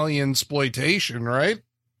Italian exploitation, right?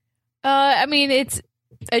 I mean, it's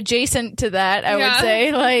adjacent to that, I would Yeah.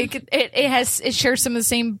 say. Like, it shares some of the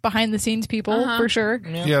same behind the scenes people, Uh-huh. for sure.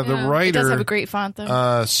 Yeah, the Yeah. writer. It does have a great font, though.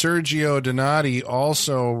 Sergio Donati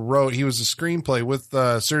also wrote, he was a screenplay with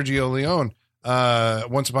Sergio Leone,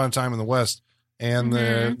 Once Upon a Time in the West. And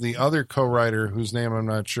the other co-writer, whose name I'm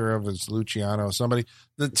not sure of, is Luciano, somebody.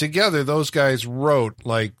 Together, those guys wrote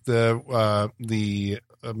like the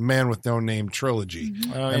Man with No Name trilogy.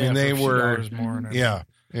 Oh, I mean, for they a few were- dollars more and everything.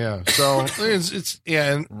 Yeah. So it's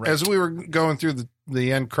and as we were going through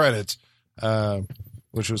the end credits,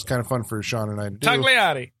 which was kind of fun for Sean and I to do.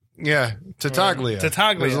 Tagliati. Yeah, Tataglia.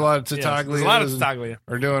 Tataglia. There's a lot of Yes, Tataglia. there's a lot of Tataglia.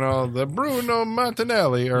 Or doing all the Bruno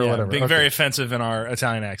Martinelli or Yeah, whatever. being Okay. very offensive in our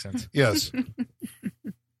Italian accents. Yes.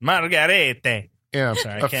 Margarete. Yeah,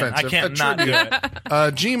 Sorry, offensive. I can't not do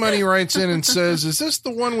it. G Money writes in and says, "Is this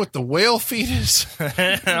the one with the whale fetus?"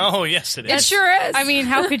 Oh, yes, it It is. sure is. I mean,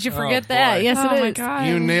 how could you forget Oh, that? boy. Yes, oh it my is. god,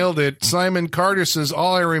 You nailed it. Simon Carter says,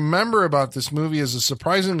 "All I remember about this movie is a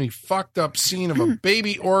surprisingly fucked up scene of a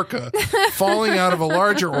baby orca falling out of a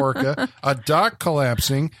larger orca, a dock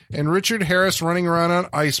collapsing, and Richard Harris running around on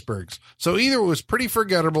icebergs. So either it was pretty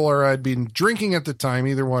forgettable or I'd been drinking at the time.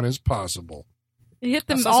 Either one is possible." You hit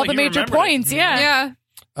them Sounds all like the you major remembered it. points. Yeah.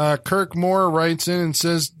 yeah. Kirk Moore writes in and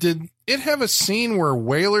says, "Did it have a scene where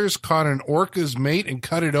whalers caught an orca's mate and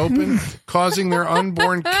cut it open, causing their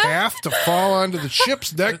unborn calf to fall onto the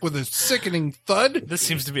ship's deck with a sickening thud?" This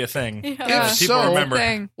seems to be a thing. Yeah. If People so, remember.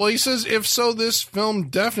 Thing. well, he says, if so, this film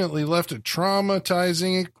definitely left a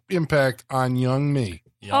traumatizing impact on young me.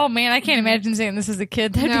 Oh man, I can't imagine saying this as a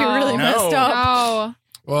kid. That'd be No. really No. messed up. Oh,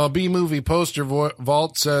 Well, B-Movie Poster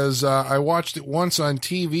Vault says, I watched it once on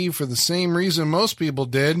TV for the same reason most people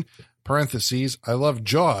did. Parentheses, I love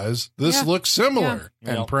Jaws. This Yeah. looks similar. Yeah.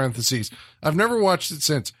 And Yep. parentheses, I've never watched it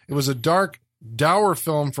since. It was a dark, dour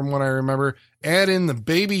film from what I remember. Add in the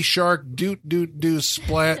baby shark doot doot doo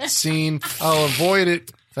splat scene. I'll avoid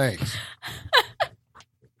it. Thanks.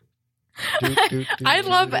 Doot, doot, doot, I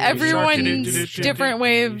doot, love doot, doot, everyone's doot, different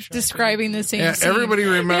way of describing the same Yeah, scene. everybody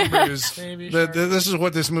remembers Baby that shark. this is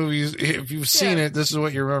what this movie is. If you've seen Yeah. it, this is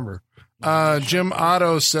what you remember. Jim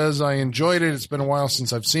Otto says, I enjoyed it. It's been a while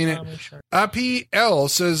since I've seen it. APL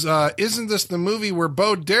says, isn't this the movie where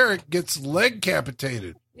Bo Derek gets leg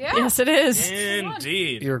capitated? yeah. Yes, it is.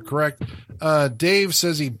 Indeed. You're correct. Dave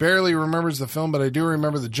says he barely remembers the film, but I do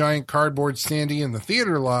remember the giant cardboard standee in the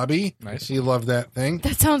theater lobby. Nice. He loved that thing.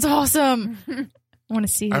 That sounds awesome. I want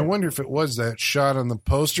to see it. I wonder if it was that shot on the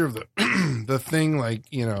poster of the the thing, like,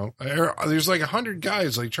 you know, there's like 100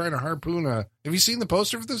 guys like trying to harpoon a. Have you seen the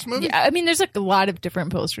poster for this movie? Yeah, I mean, there's like a lot of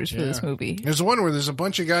different posters for this movie. There's one where there's a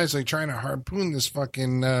bunch of guys like trying to harpoon this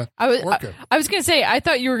fucking I was orca. I was gonna say, I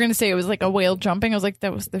thought you were gonna say it was like a whale jumping. I was like,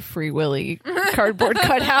 that was the Free Willy cardboard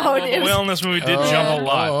cutout. Well, It the was- whale in this movie did jump a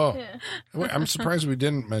lot. Oh. I'm surprised we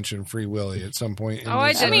didn't mention Free Willy at some point. in Oh, I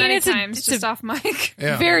this, did mean, many it's a- times it's just a- off mic.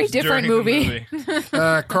 Yeah. very During different the movie.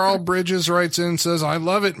 Carl Bridges writes in and says, I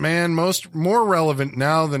love it, man. More relevant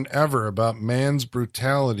now than ever about man's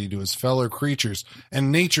brutality to his fellow creatures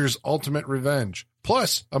and nature's ultimate revenge.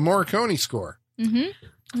 Plus, a Morricone score.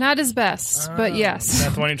 Not his best, but Is yes.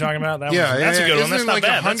 that the one you're talking about? That's Yeah, a good one. Isn't That's there not like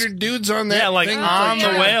bad. 100 dudes on that Yeah, like thing? on the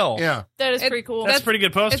yeah. whale. Yeah. That is It- pretty cool. That's a pretty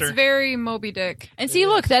good poster. It's very Moby Dick. And see,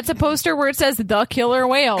 look, that's a poster where it says "The Killer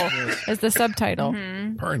Whale" as the subtitle.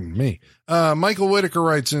 Pardon me. Michael Whitaker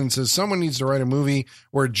writes in and says, someone needs to write a movie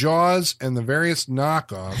where Jaws and the various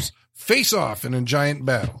knockoffs face off in a giant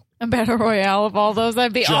battle. A battle royale of all those.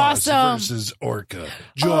 That'd be Jaws awesome. versus Orca.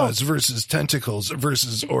 Jaws versus Tentacles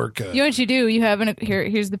versus Orca. You know what you do? You have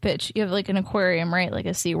here's the pitch. You have like an aquarium, right? Like a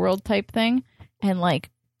SeaWorld type thing. And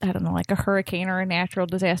like, I don't know, like a hurricane or a natural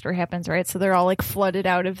disaster happens, right? So they're all like flooded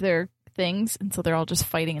out of their things. And so they're all just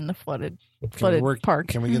fighting in the flooded park.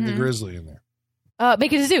 Can we get the grizzly in there?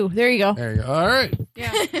 Make it a zoo. There you go. There you go. All right.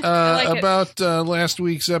 Yeah. I like it. About last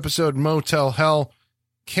week's episode, Motel Hell,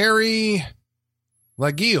 Carrie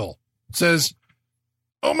Laguille says,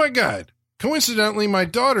 oh my God. Coincidentally, my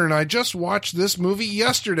daughter and I just watched this movie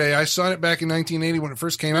yesterday. I saw it back in 1980 when it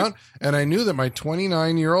first came out, and I knew that my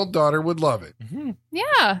 29-year-old daughter would love it.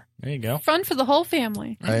 Yeah. There you go. Fun for the whole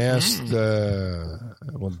family. I asked,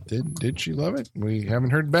 well, did she love it? We haven't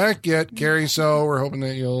heard back yet, Carrie, so we're hoping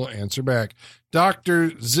that you'll answer back. Dr.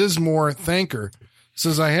 Zizmore Thanker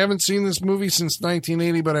says, I haven't seen this movie since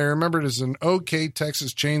 1980, but I remember it as an okay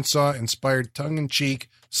Texas Chainsaw-inspired tongue-in-cheek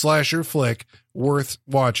slasher flick worth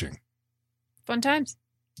watching. Fun times.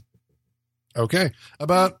 Okay.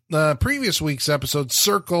 About previous week's episode,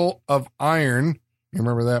 Circle of Iron. You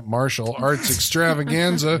remember that martial arts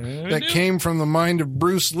extravaganza that came from the mind of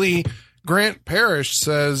Bruce Lee. Grant Parrish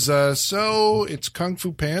says, so it's Kung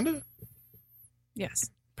Fu Panda? Yes.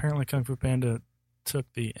 Apparently, Kung Fu Panda took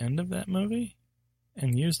the end of that movie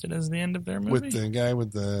and used it as the end of their movie. With the guy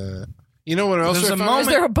with the... You know what else There's I a found? moment-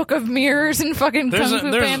 Is there a book of mirrors in fucking Kung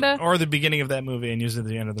Fu Panda? Or the beginning of that movie and used it at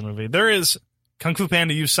the end of the movie. There is Kung Fu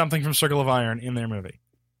Panda used something from Circle of Iron in their movie.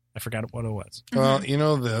 I forgot what it was. Well, you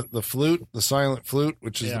know, the flute, the silent flute,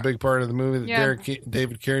 which is Yeah. the big part of the movie that Yeah.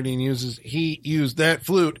 David Carradine uses. He used that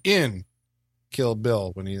flute in Kill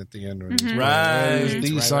Bill when he at the end. When he's Mhm. Right. It is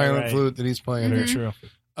the Right, silent right. flute that he's playing. Very here.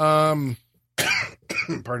 true.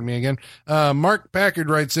 Pardon me again. Mark Packard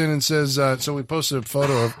writes in and says, so we posted a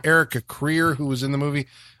photo of Erica Creer, who was in the movie.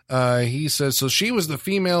 He says, so she was the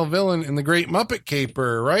female villain in The Great Muppet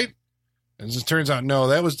Caper, right? As it turns out, no,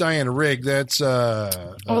 that was Diana Rigg. That's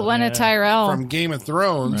Lena Tyrell from Game of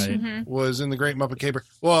Thrones was in the Great Muppet Caper.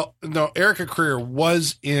 Well, no, Erica Creer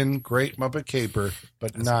was in Great Muppet Caper,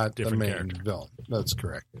 but not the main villain. That's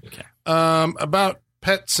correct. Okay. About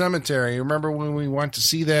Pet Sematary. Remember when we went to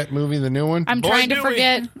see that movie, the new one? I'm trying to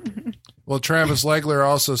forget. Well, Travis Legler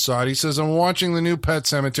also saw it. He says, I'm watching the new Pet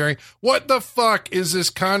Sematary. What the fuck is this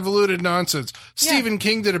convoluted nonsense? Stephen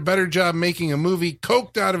King did a better job making a movie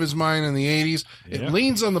coked out of his mind in the 80s. It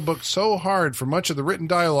leans on the book so hard for much of the written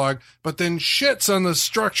dialogue, but then shits on the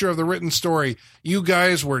structure of the written story. You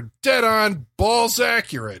guys were dead on, balls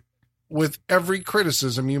accurate with every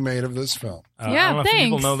criticism you made of this film. I don't know if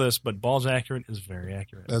people know this, but balls accurate is very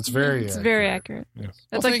accurate. That's very It's accurate. very accurate. Yes.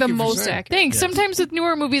 That's Well, like the thank you for most saying. accurate. Thanks. Sometimes with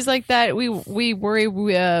newer movies like that, we worry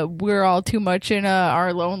we're all too much in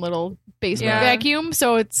our lone little basement vacuum.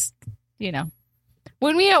 So it's,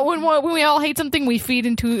 when we all hate something, we feed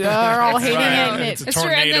into all hating it. And It's a It's true,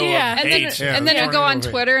 tornado and of then, hate. and then Yeah, you go on tornado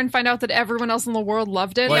of Twitter and find out that everyone else in the world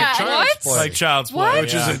loved it. Like Yeah, Child's what? Play. Like Child's Play. What?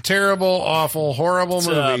 Which is a terrible, awful, horrible It's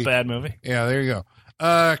movie. a bad movie. Yeah, there you go.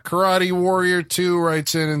 Karate Warrior 2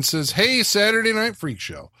 writes in and says, hey, Saturday Night Freak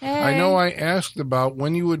Show. I know I asked about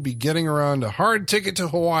when you would be getting around a Hard Ticket to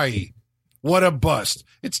Hawaii. What a bust.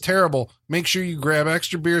 It's terrible. Make sure you grab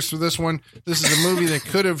extra beers for this one. This is a movie that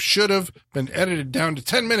could have, should have been edited down to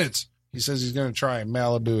 10 minutes. He says he's going to try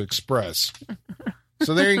Malibu Express.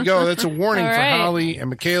 So there you go. That's a warning All for right. Holly and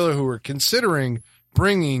Michaela, who are considering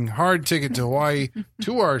bringing Hard Ticket to Hawaii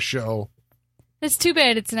to our show. It's too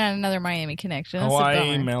bad it's not another Miami connection. That's a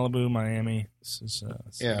Hawaii, bummer. Malibu, Miami. This is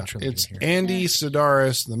Yeah, a trilogy it's here. Andy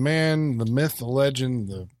Sidaris, the man, the myth, the legend,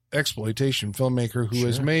 the exploitation filmmaker who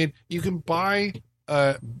has made. You can buy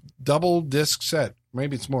a double disc set.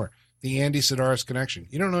 Maybe it's more. The Andy Sidaris Connection.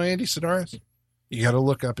 You don't know Andy Sidaris? You got to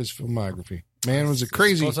look up his filmography. Man was a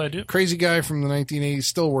crazy guy from the 1980s,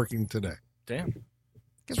 still working today. Damn.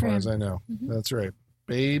 As far as I know. That's right.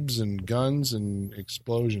 Babes and guns and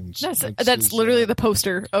explosions. That's his, literally the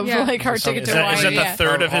poster of like Hard Ticket Is to that Hawaii. the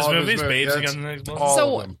third of his All of his movies? movies. Babes That's Against the Explosions?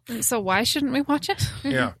 all of them. So why shouldn't we watch it?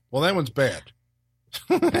 Yeah. Well, that one's bad.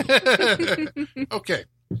 Okay.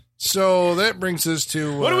 So that brings us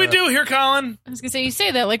to What do we do here, Colin? I was gonna say, you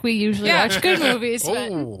say that like we usually watch good movies. But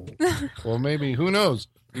Oh, well, maybe. Who knows?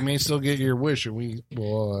 You may still get your wish, and we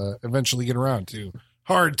will eventually get around to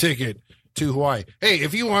Hard Ticket to Hawaii. Hey,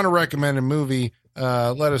 if you want to recommend a movie,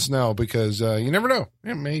 let us know, because you never know.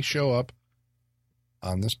 It may show up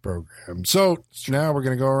on this program. So now we're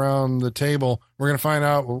going to go around the table. We're going to find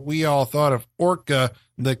out what we all thought of Orca,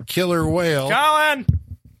 the killer whale. Colin,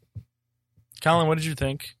 what did you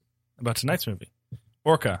think about tonight's movie?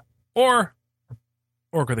 Orca or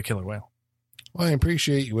Orca the Killer Whale? Well, I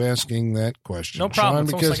appreciate you asking that question. No problem.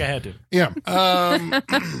 Sean, It's almost like I had to.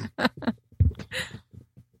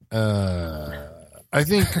 Yeah. I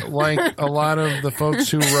think, like a lot of the folks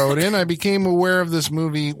who wrote in, I became aware of this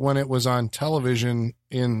movie when it was on television.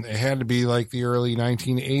 It had to be like the early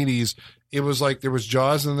 1980s. It was like there was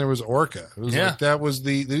Jaws and there was Orca. It was like that was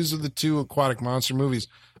these are the two aquatic monster movies.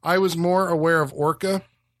 I was more aware of Orca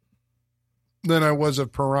than I was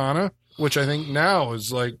of Piranha, which I think now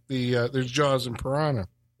is like there's Jaws and Piranha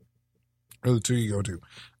are the two you go to.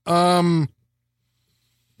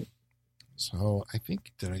 So I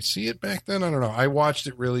think, did I see it back then? I don't know. I watched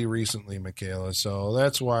it really recently, Michaela. So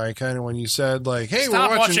that's why I kind of, when you said like, "Hey, Stop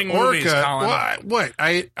we're watching Orca," movies, Colin. what?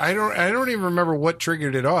 I don't even remember what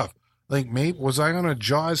triggered it off. Like, maybe was I on a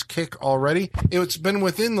Jaws kick already? It's been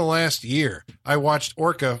within the last year. I watched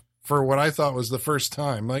Orca for what I thought was the first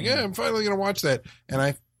time. Like, yeah, I'm finally gonna watch that, and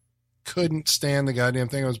I couldn't stand the goddamn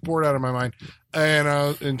thing. I was bored out of my mind.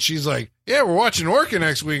 And she's like, "Yeah, we're watching Orca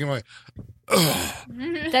next week." I'm like, ugh.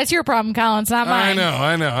 that's your problem, Colin. It's not mine.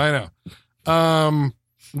 I know.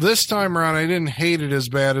 This time around, I didn't hate it as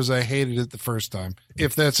bad as I hated it the first time,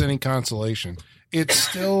 if that's any consolation. It's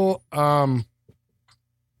still,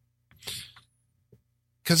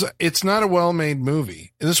 because it's not a well-made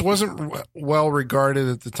movie. This wasn't well regarded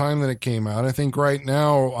at the time that it came out. I think right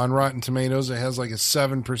now on Rotten Tomatoes, it has like a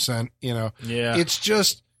 7%, Yeah. It's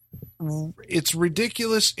just, it's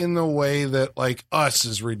ridiculous in the way that like Us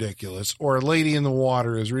is ridiculous or Lady in the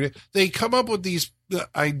Water is ridiculous. They come up with these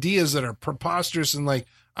ideas that are preposterous and like,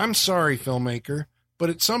 I'm sorry, filmmaker, but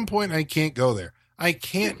at some point I can't go there. I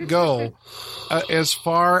can't go as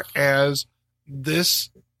far as this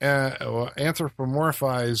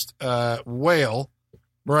anthropomorphized whale,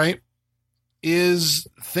 right, is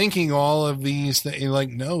thinking all of these things, like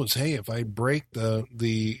knows, hey, if I break the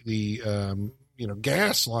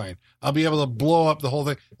gas line. I'll be able to blow up the whole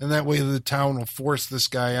thing, and that way the town will force this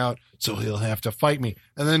guy out, so he'll have to fight me.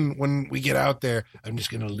 And then when we get out there, I'm just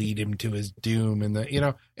going to lead him to his doom. And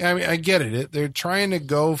I get it. They're trying to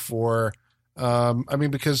go for,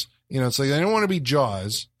 because it's like they don't want to be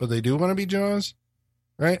Jaws, but they do want to be Jaws,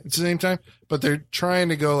 right? At the same time, but they're trying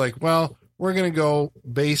to go like, well, we're going to go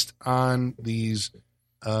based on these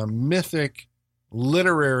mythic,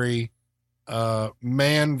 literary,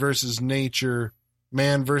 man versus nature,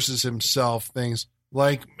 man versus himself things.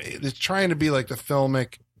 Like it's trying to be like the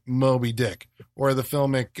filmic Moby Dick or the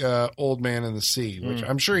filmic Old Man in the Sea, which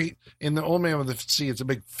I'm sure in the Old Man of the Sea, it's a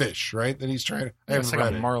big fish, right? That he's trying to. I haven't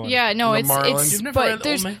read it. Marlin. Yeah, no, You've it's but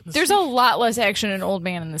there's a lot less action in Old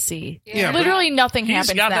Man in the Sea. Yeah, literally nothing He's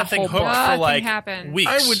happens. got that that thing whole hooked book. for like happened.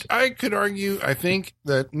 weeks. I could argue. I think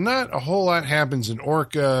that not a whole lot happens in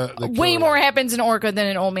Orca. Way more happens in Orca than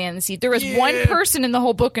in Old Man in the Sea. There is one person in the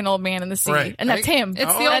whole book in Old Man in the Sea, Right. and that's him. It's the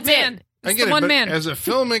That's old man. it. I It's get the it, one but man. as a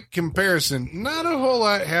filmic comparison, not a whole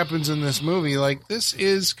lot happens in this movie. Like this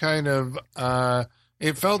is kind of,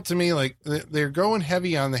 it felt to me like they're going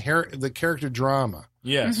heavy on the character drama,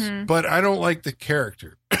 Yes. but I don't like the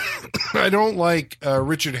character. I don't like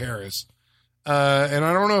Richard Harris, and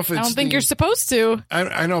I don't know if it's. I don't think you're supposed to.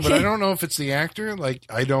 I know, but I don't know if it's the actor. Like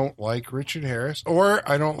I don't like Richard Harris, or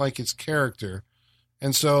I don't like his character,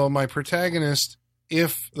 and so my protagonist,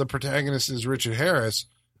 if the protagonist is Richard Harris,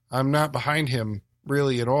 I'm not behind him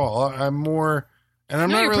really at all. I'm more, and I'm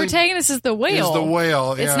No, not your really. protagonist is the whale. Is the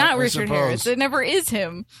whale? It's Yeah, not I Richard suppose. Harris. It never is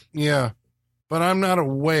him. Yeah, but I'm not a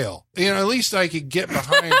whale. At least I could get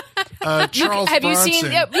behind Charles Have you Bronson.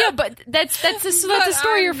 seen? Yeah, but that's a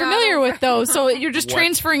story you're familiar with, though. So you're just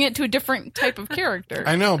transferring it to a different type of character.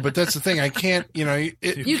 I know, but that's the thing. I can't. You can't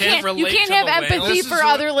can't relate to have the whale. empathy This is for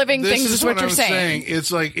what- other living this things. Is what I'm you're saying.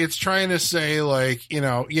 It's like it's trying to say like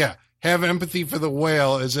have empathy for the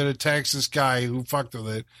whale as it attacks this guy who fucked with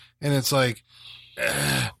it, and it's like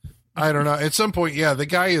I don't know. At some point, the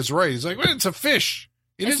guy is right. He's like, well, it's a fish.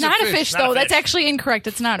 It's not a fish, Not a though. That's fish. actually incorrect.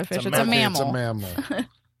 It's not a fish. It's a mammal. It's a mammal.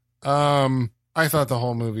 I thought the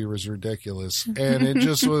whole movie was ridiculous, and it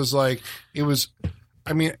just was like it was.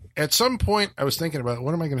 I mean, at some point, I was thinking about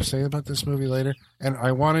what am I going to say about this movie later, and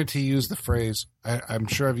I wanted to use the phrase. I'm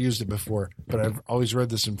sure I've used it before, but I've always read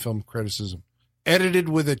this in film criticism. Edited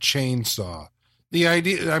with a chainsaw. The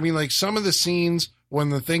idea, I mean, like some of the scenes when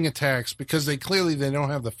the thing attacks, because they don't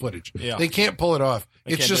have the footage. Yeah. They can't pull it off.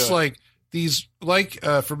 They It's can't just do it. like these, like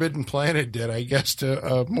Forbidden Planet did, I guess, to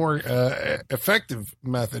a more effective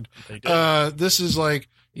method. They did. This is like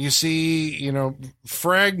you see,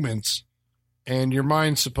 fragments, and your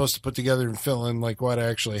mind's supposed to put together and fill in like what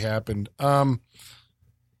actually happened. I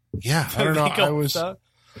don't know. I was.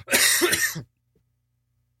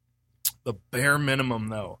 The bare minimum,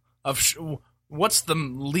 though, of what's the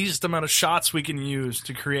least amount of shots we can use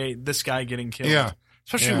to create this guy getting killed? Yeah.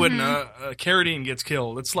 Especially when Carradine gets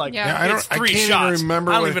killed. It's like, Yeah. it's three I can't shots. even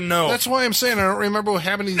remember. I don't even know. That's why I'm saying I don't remember what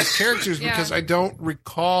happened to these characters Yeah. because I don't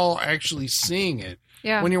recall actually seeing it.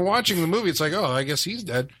 Yeah. When you're watching the movie, it's like, oh, I guess he's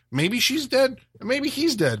dead. Maybe she's dead. Maybe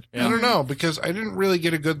he's dead. Yeah. I don't know because I didn't really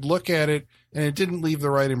get a good look at it, and it didn't leave the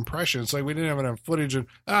right impression. It's like we didn't have enough footage of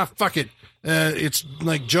fuck it. It's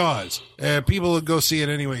like Jaws. People would go see it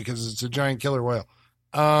anyway because it's a giant killer whale.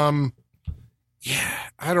 I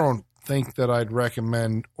don't think that I'd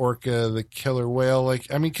recommend Orca the Killer Whale.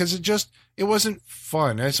 Because it wasn't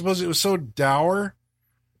fun. I suppose it was so dour.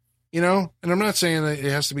 And I'm not saying that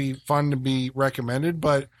it has to be fun to be recommended,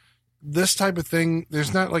 but this type of thing,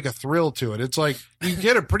 there's not like a thrill to it. It's like you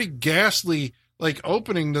get a pretty ghastly like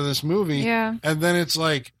opening to this movie, Yeah. and then it's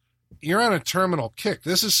like you're on a terminal kick.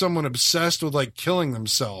 This is someone obsessed with like killing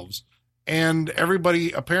themselves, and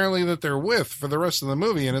everybody apparently that they're with for the rest of the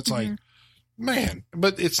movie, and it's like, man,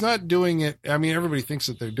 but it's not doing it. I mean, everybody thinks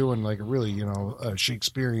that they're doing like a really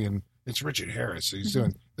Shakespearean. It's Richard Harris. He's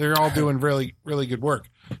doing. They're all doing really really good work.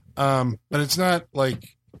 But it's not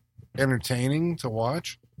like entertaining to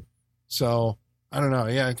watch. So I don't know.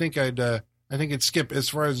 Yeah, I think it'd skip as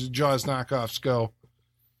far as Jaws knockoffs go.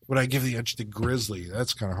 Would I give the edge to Grizzly?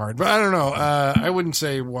 That's kind of hard, but I don't know. I wouldn't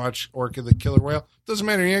say watch Orca the Killer Whale. Doesn't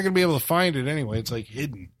matter. You're not going to be able to find it anyway. It's like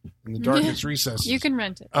hidden in the darkest recesses You can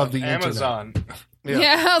rent it. of the Amazon. internet.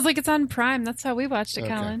 Yeah. I was like, it's on Prime. That's how we watched it,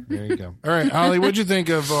 Okay, Colin. there you go. All right, Holly, what'd you think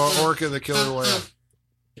of Orca the Killer Whale?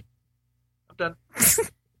 I'm done.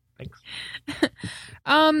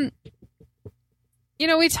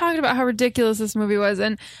 We talked about how ridiculous this movie was,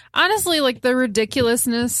 and honestly, like the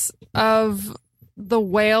ridiculousness of the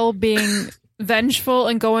whale being vengeful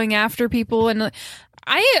and going after people, and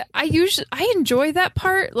I enjoy that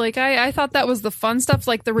part. Like I thought that was the fun stuff,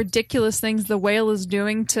 like the ridiculous things the whale is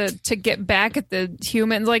doing to get back at the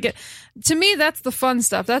humans. Like to me, that's the fun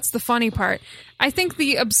stuff. That's the funny part. I think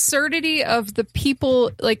the absurdity of the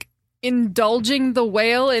people like indulging the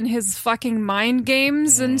whale in his fucking mind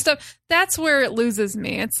games and stuff, that's where it loses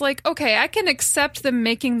me. It's like, okay, I can accept them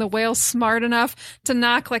making the whale smart enough to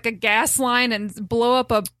knock like a gas line and blow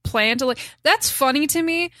up a plant. Like that's funny to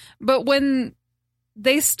me, but when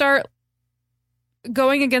they start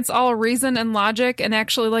going against all reason and logic and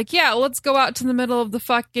actually like, yeah, let's go out to the middle of the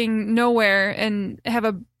fucking nowhere and have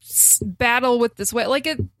a battle with this whale. Like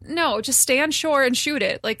no, just stay on shore and shoot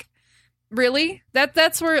it. Like, really?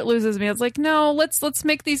 That's where it loses me. It's like, no, let's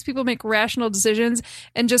make these people make rational decisions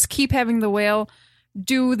and just keep having the whale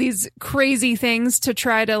do these crazy things to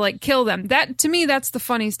try to like kill them. That to me, that's the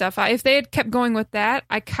funny stuff. If they had kept going with that,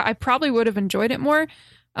 I probably would have enjoyed it more.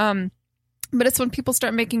 But it's when people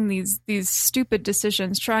start making these stupid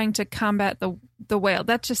decisions trying to combat the whale.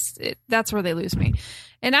 That's where they lose me.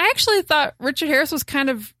 And I actually thought Richard Harris was kind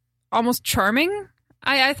of almost charming.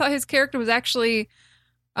 I thought his character was actually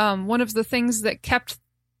one of the things that kept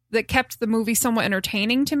the movie somewhat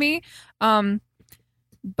entertaining to me.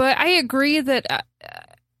 But I agree that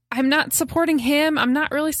I'm not supporting him. I'm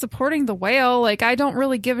not really supporting the whale. Like, I don't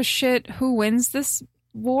really give a shit who wins this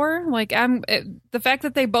war. Like, the fact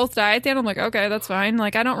that they both die at the end, I'm like, okay, that's fine.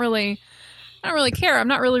 Like, I don't really care. I'm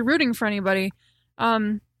not really rooting for anybody.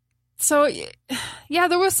 So yeah,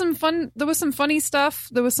 there was some funny stuff.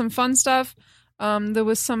 There was some fun stuff. There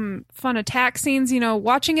was some fun attack scenes. You know,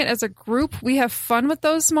 watching it as a group, we have fun with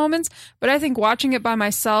those moments. But I think watching it by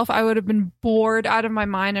myself, I would have been bored out of my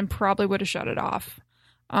mind and probably would have shut it off.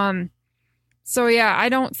 So yeah, I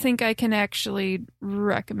don't think I can actually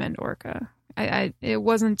recommend Orca. It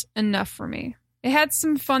wasn't enough for me. It had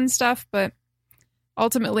some fun stuff, but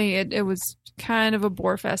ultimately it was kind of a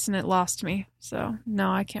bore fest and it lost me. So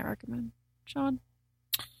no, I can't recommend. Sean?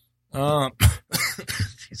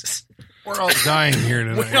 Jesus. We're all dying here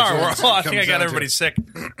tonight. We are. I think I got everybody sick.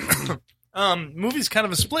 Movie's kind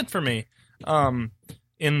of a split for me.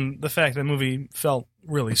 In the fact that the movie felt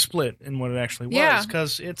really split in what it actually was,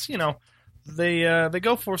 because it's, you know, they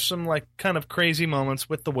go for some like kind of crazy moments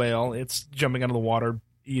with the whale. It's jumping out of the water,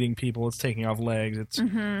 eating people. It's taking off legs. It's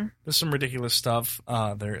there's some ridiculous stuff.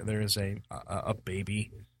 There is a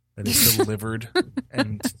baby that is delivered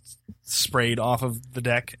and sprayed off of the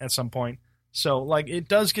deck at some point. So like it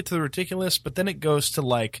does get to the ridiculous, but then it goes to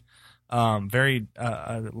like very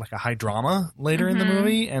like a high drama later in the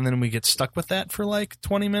movie, and then we get stuck with that for like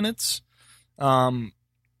 20 minutes. And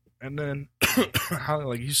then how,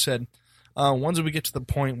 like you said, once we get to the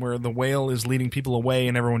point where the whale is leading people away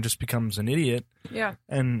and everyone just becomes an idiot,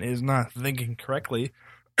 and is not thinking correctly,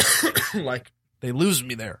 like they lose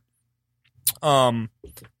me there.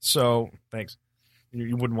 So thanks.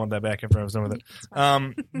 You wouldn't want that back after I was done with it.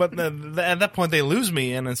 But at that point, they lose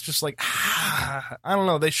me, and it's just like, I don't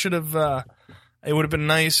know. They should have. It would have been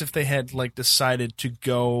nice if they had like decided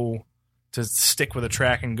to stick with a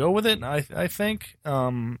track and go with it. I think,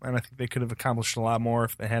 and I think they could have accomplished a lot more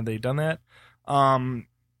if they had done that.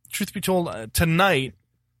 Truth be told, tonight,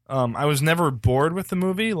 I was never bored with the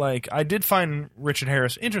movie. Like, I did find Richard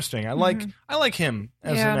Harris interesting. I like him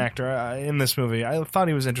as an actor in this movie. I thought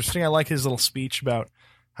he was interesting. I like his little speech about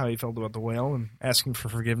how he felt about the whale and asking for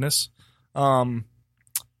forgiveness. I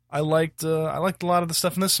liked a lot of the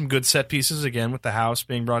stuff in this. Some good set pieces, again, with the house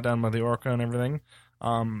being brought down by the orca and everything.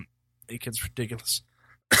 It gets ridiculous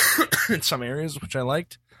in some areas, which I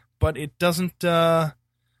liked. But it doesn't...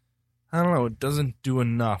 I don't know. It doesn't do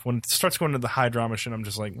enough. When it starts going to the high drama shit, I'm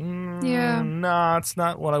just like, nah, it's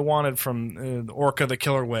not what I wanted from Orca the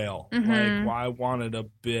Killer Whale. Like, I wanted a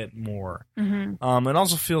bit more. It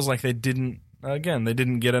also feels like they didn't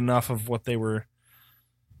get enough of what they were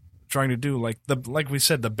trying to do. Like we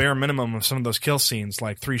said, the bare minimum of some of those kill scenes,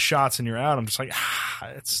 like 3 shots and you're out. I'm just like,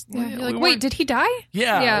 it's. Yeah, you're like, wait, did he die?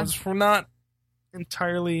 Yeah. We're not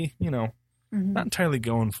entirely, not entirely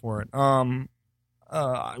going for it.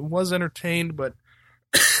 I was entertained, but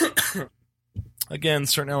again,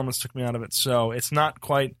 certain elements took me out of it. So it's not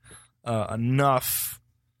quite enough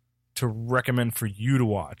to recommend for you to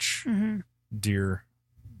watch, dear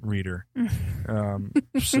reader.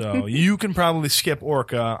 So you can probably skip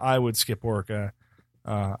Orca. I would skip Orca.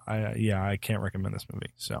 I can't recommend this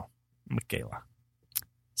movie. So, Michaela.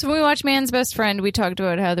 So when we watched Man's Best Friend, we talked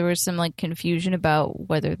about how there was some like confusion about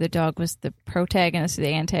whether the dog was the protagonist or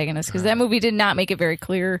the antagonist, because that movie did not make it very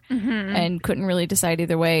clear and couldn't really decide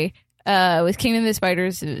either way. With Kingdom of the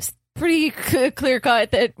Spiders, it was pretty clear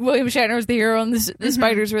cut that William Shatner was the hero and the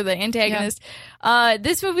spiders were the antagonist. Yeah.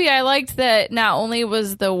 This movie, I liked that not only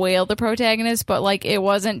was the whale the protagonist, but like it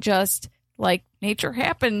wasn't just like nature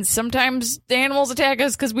happens. Sometimes the animals attack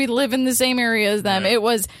us because we live in the same area as them. Right. It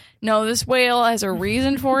was, no, this whale has a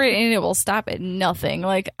reason for it and it will stop at nothing.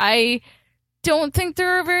 Like, I don't think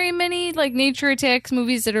there are very many like nature attacks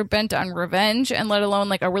movies that are bent on revenge, and let alone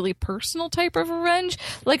like a really personal type of revenge.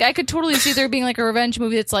 Like, I could totally see there being like a revenge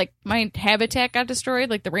movie that's like my habitat got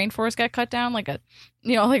destroyed, like the rainforest got cut down, like a,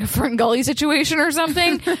 you know, like a Fern Gully situation or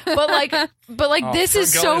something. But like this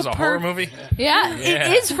is so a horror movie. Yeah,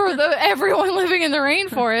 it is for everyone living in the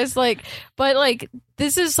rainforest. Like, but like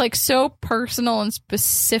this is like so personal and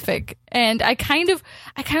specific, and I kind of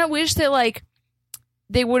wish that like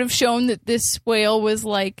they would have shown that this whale was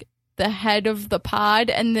like the head of the pod,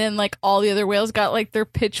 and then like all the other whales got like their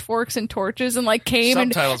pitchforks and torches and like came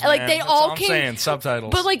subtitles, and like man. they That's all I'm came. saying,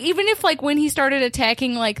 subtitles. But like even if like when he started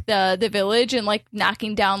attacking like the village and like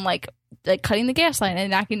knocking down like cutting the gas line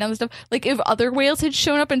and knocking down the stuff, like if other whales had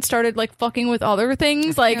shown up and started like fucking with other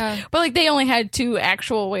things, like but like they only had 2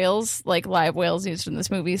 actual whales, like live whales used in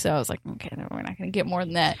this movie, so I was like, okay, no, we're not gonna get more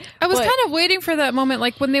than that. I was kind of waiting for that moment,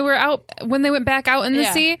 like when they went back out in the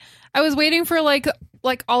sea. I was waiting for like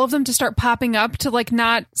all of them to start popping up to like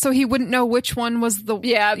not, so he wouldn't know which one was the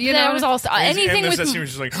you know, it was all anything with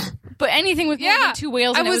just like, but anything with more than 2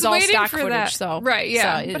 whales, and it was all stock footage. That. So right,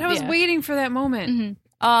 so, but I was waiting for that moment.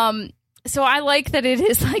 Mm-hmm. So I like that it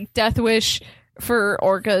is like Death Wish for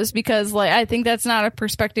orcas, because like I think that's not a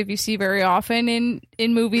perspective you see very often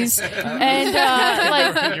in movies. And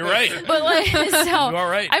like you're right, but like so you are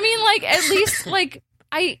right. I mean, like at least like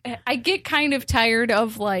I get kind of tired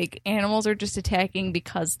of like animals are just attacking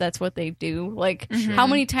because that's what they do. Like how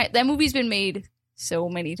many times that movie's been made so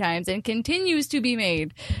many times and continues to be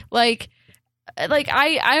made. Like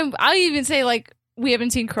I'll even say like we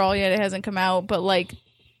haven't seen Crawl yet; it hasn't come out, but like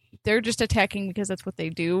they're just attacking because that's what they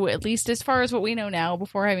do. At least as far as what we know now,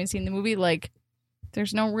 before having seen the movie, like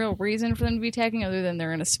there's no real reason for them to be attacking other than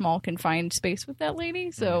they're in a small confined space with that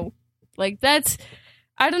lady. So like that's,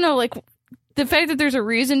 I don't know, like the fact that there's a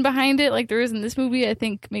reason behind it, like there is in this movie, I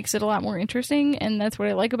think makes it a lot more interesting, and that's what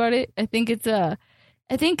I like about it. I think it's I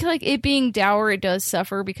think like it being dour, it does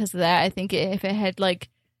suffer because of that. I think if it had like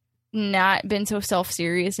not been so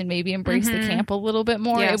self-serious and maybe embraced the camp a little bit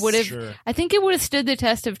more, it would have I think it would have stood the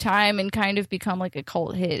test of time and kind of become like a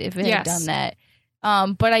cult hit if it had done that.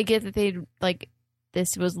 But I get that they'd like,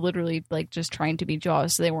 this was literally like just trying to be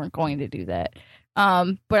Jaws, so they weren't going to do that.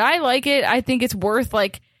 But I like it. I think it's worth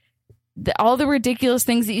like all the ridiculous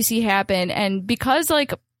things that you see happen, and because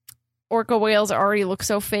like orca whales already look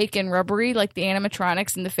so fake and rubbery, like the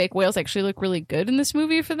animatronics and the fake whales actually look really good in this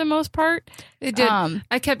movie for the most part. It did.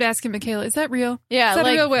 I kept asking Michaela, is that real? Yeah, is that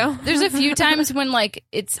like, a real whale? There's a few times when like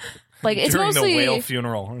it's like it's during mostly the whale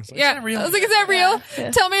funeral. Like, yeah, I was like, is that real? Yeah.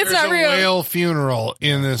 Tell me it's not real. There's a whale funeral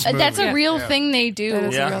in this movie. That's a real thing they do. That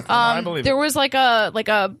is a real thing. I believe there it. was like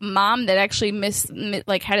a mom that actually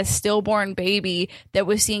had a stillborn baby that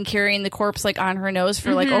was seen carrying the corpse like on her nose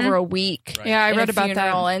for like over a week. Right. Yeah, I read about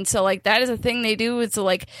that. And so like that is a thing they do. It's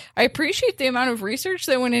like I appreciate the amount of research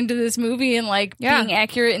that went into this movie and like being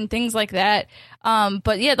accurate and things like that.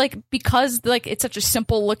 But yeah, like because like it's such a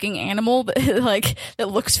simple looking animal that like that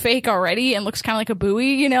looks fake already and looks kind of like a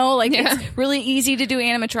buoy, you know, like it's really easy to do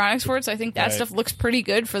animatronics for it. So I think that stuff looks pretty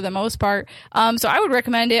good for the most part. So I would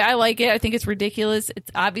recommend it. I like it. I think it's ridiculous. It's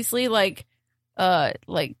obviously like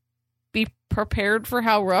be prepared for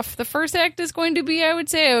how rough the first act is going to be. I would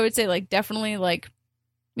say like definitely like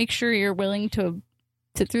make sure you're willing to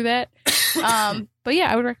sit through that. But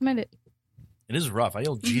yeah, I would recommend it. It is rough. I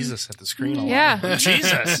yelled Jesus at the screen a lot. Yeah.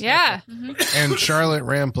 Jesus. Yeah. And Charlotte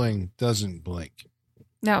Rampling doesn't blink.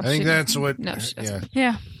 No. I think that's what. No, she doesn't.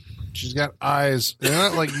 Yeah. She's got eyes. They're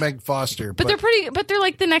not like Meg Foster, but they're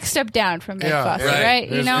like the next step down from Meg Foster, right?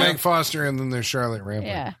 There's you know, Meg Foster, and then there's Charlotte Rampling.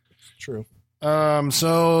 Yeah. True.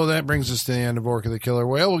 So that brings us to the end of Orca the Killer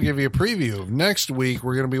Whale. We'll give you a preview. Next week,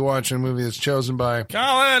 we're going to be watching a movie that's chosen by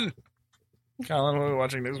Colin, what are we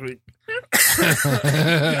watching next week?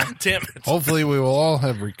 Damn it. Hopefully, we will all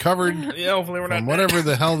have recovered hopefully we're from not whatever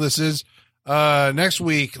the hell this is. Next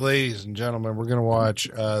week, ladies and gentlemen, we're going to watch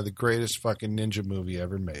the greatest fucking ninja movie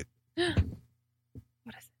ever made. What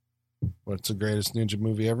is it? What's the greatest ninja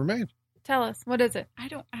movie ever made? Tell us. What is it? I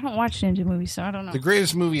don't watch ninja movies, so I don't know. The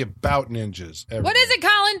greatest movie about ninjas ever. What is it,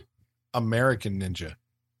 Colin? American Ninja.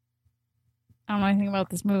 I don't know anything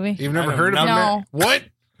about this movie. You've never I heard of know. What?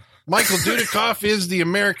 Michael Dudikoff is the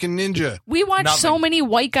American Ninja. We watch so many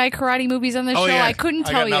white guy karate movies on this show. Yeah. I couldn't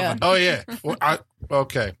tell you. nothing. Oh, yeah. Well,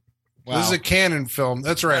 okay. Wow. This is a canon film.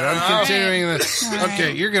 That's right. I'm continuing this.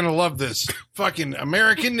 Okay, you're going to love this. Fucking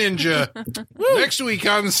American Ninja. Next week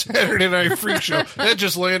on the Saturday Night Freak Show. That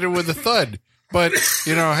just landed with a thud. But,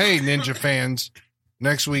 hey, Ninja fans,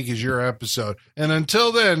 next week is your episode. And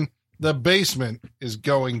until then, the basement is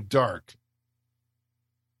going dark.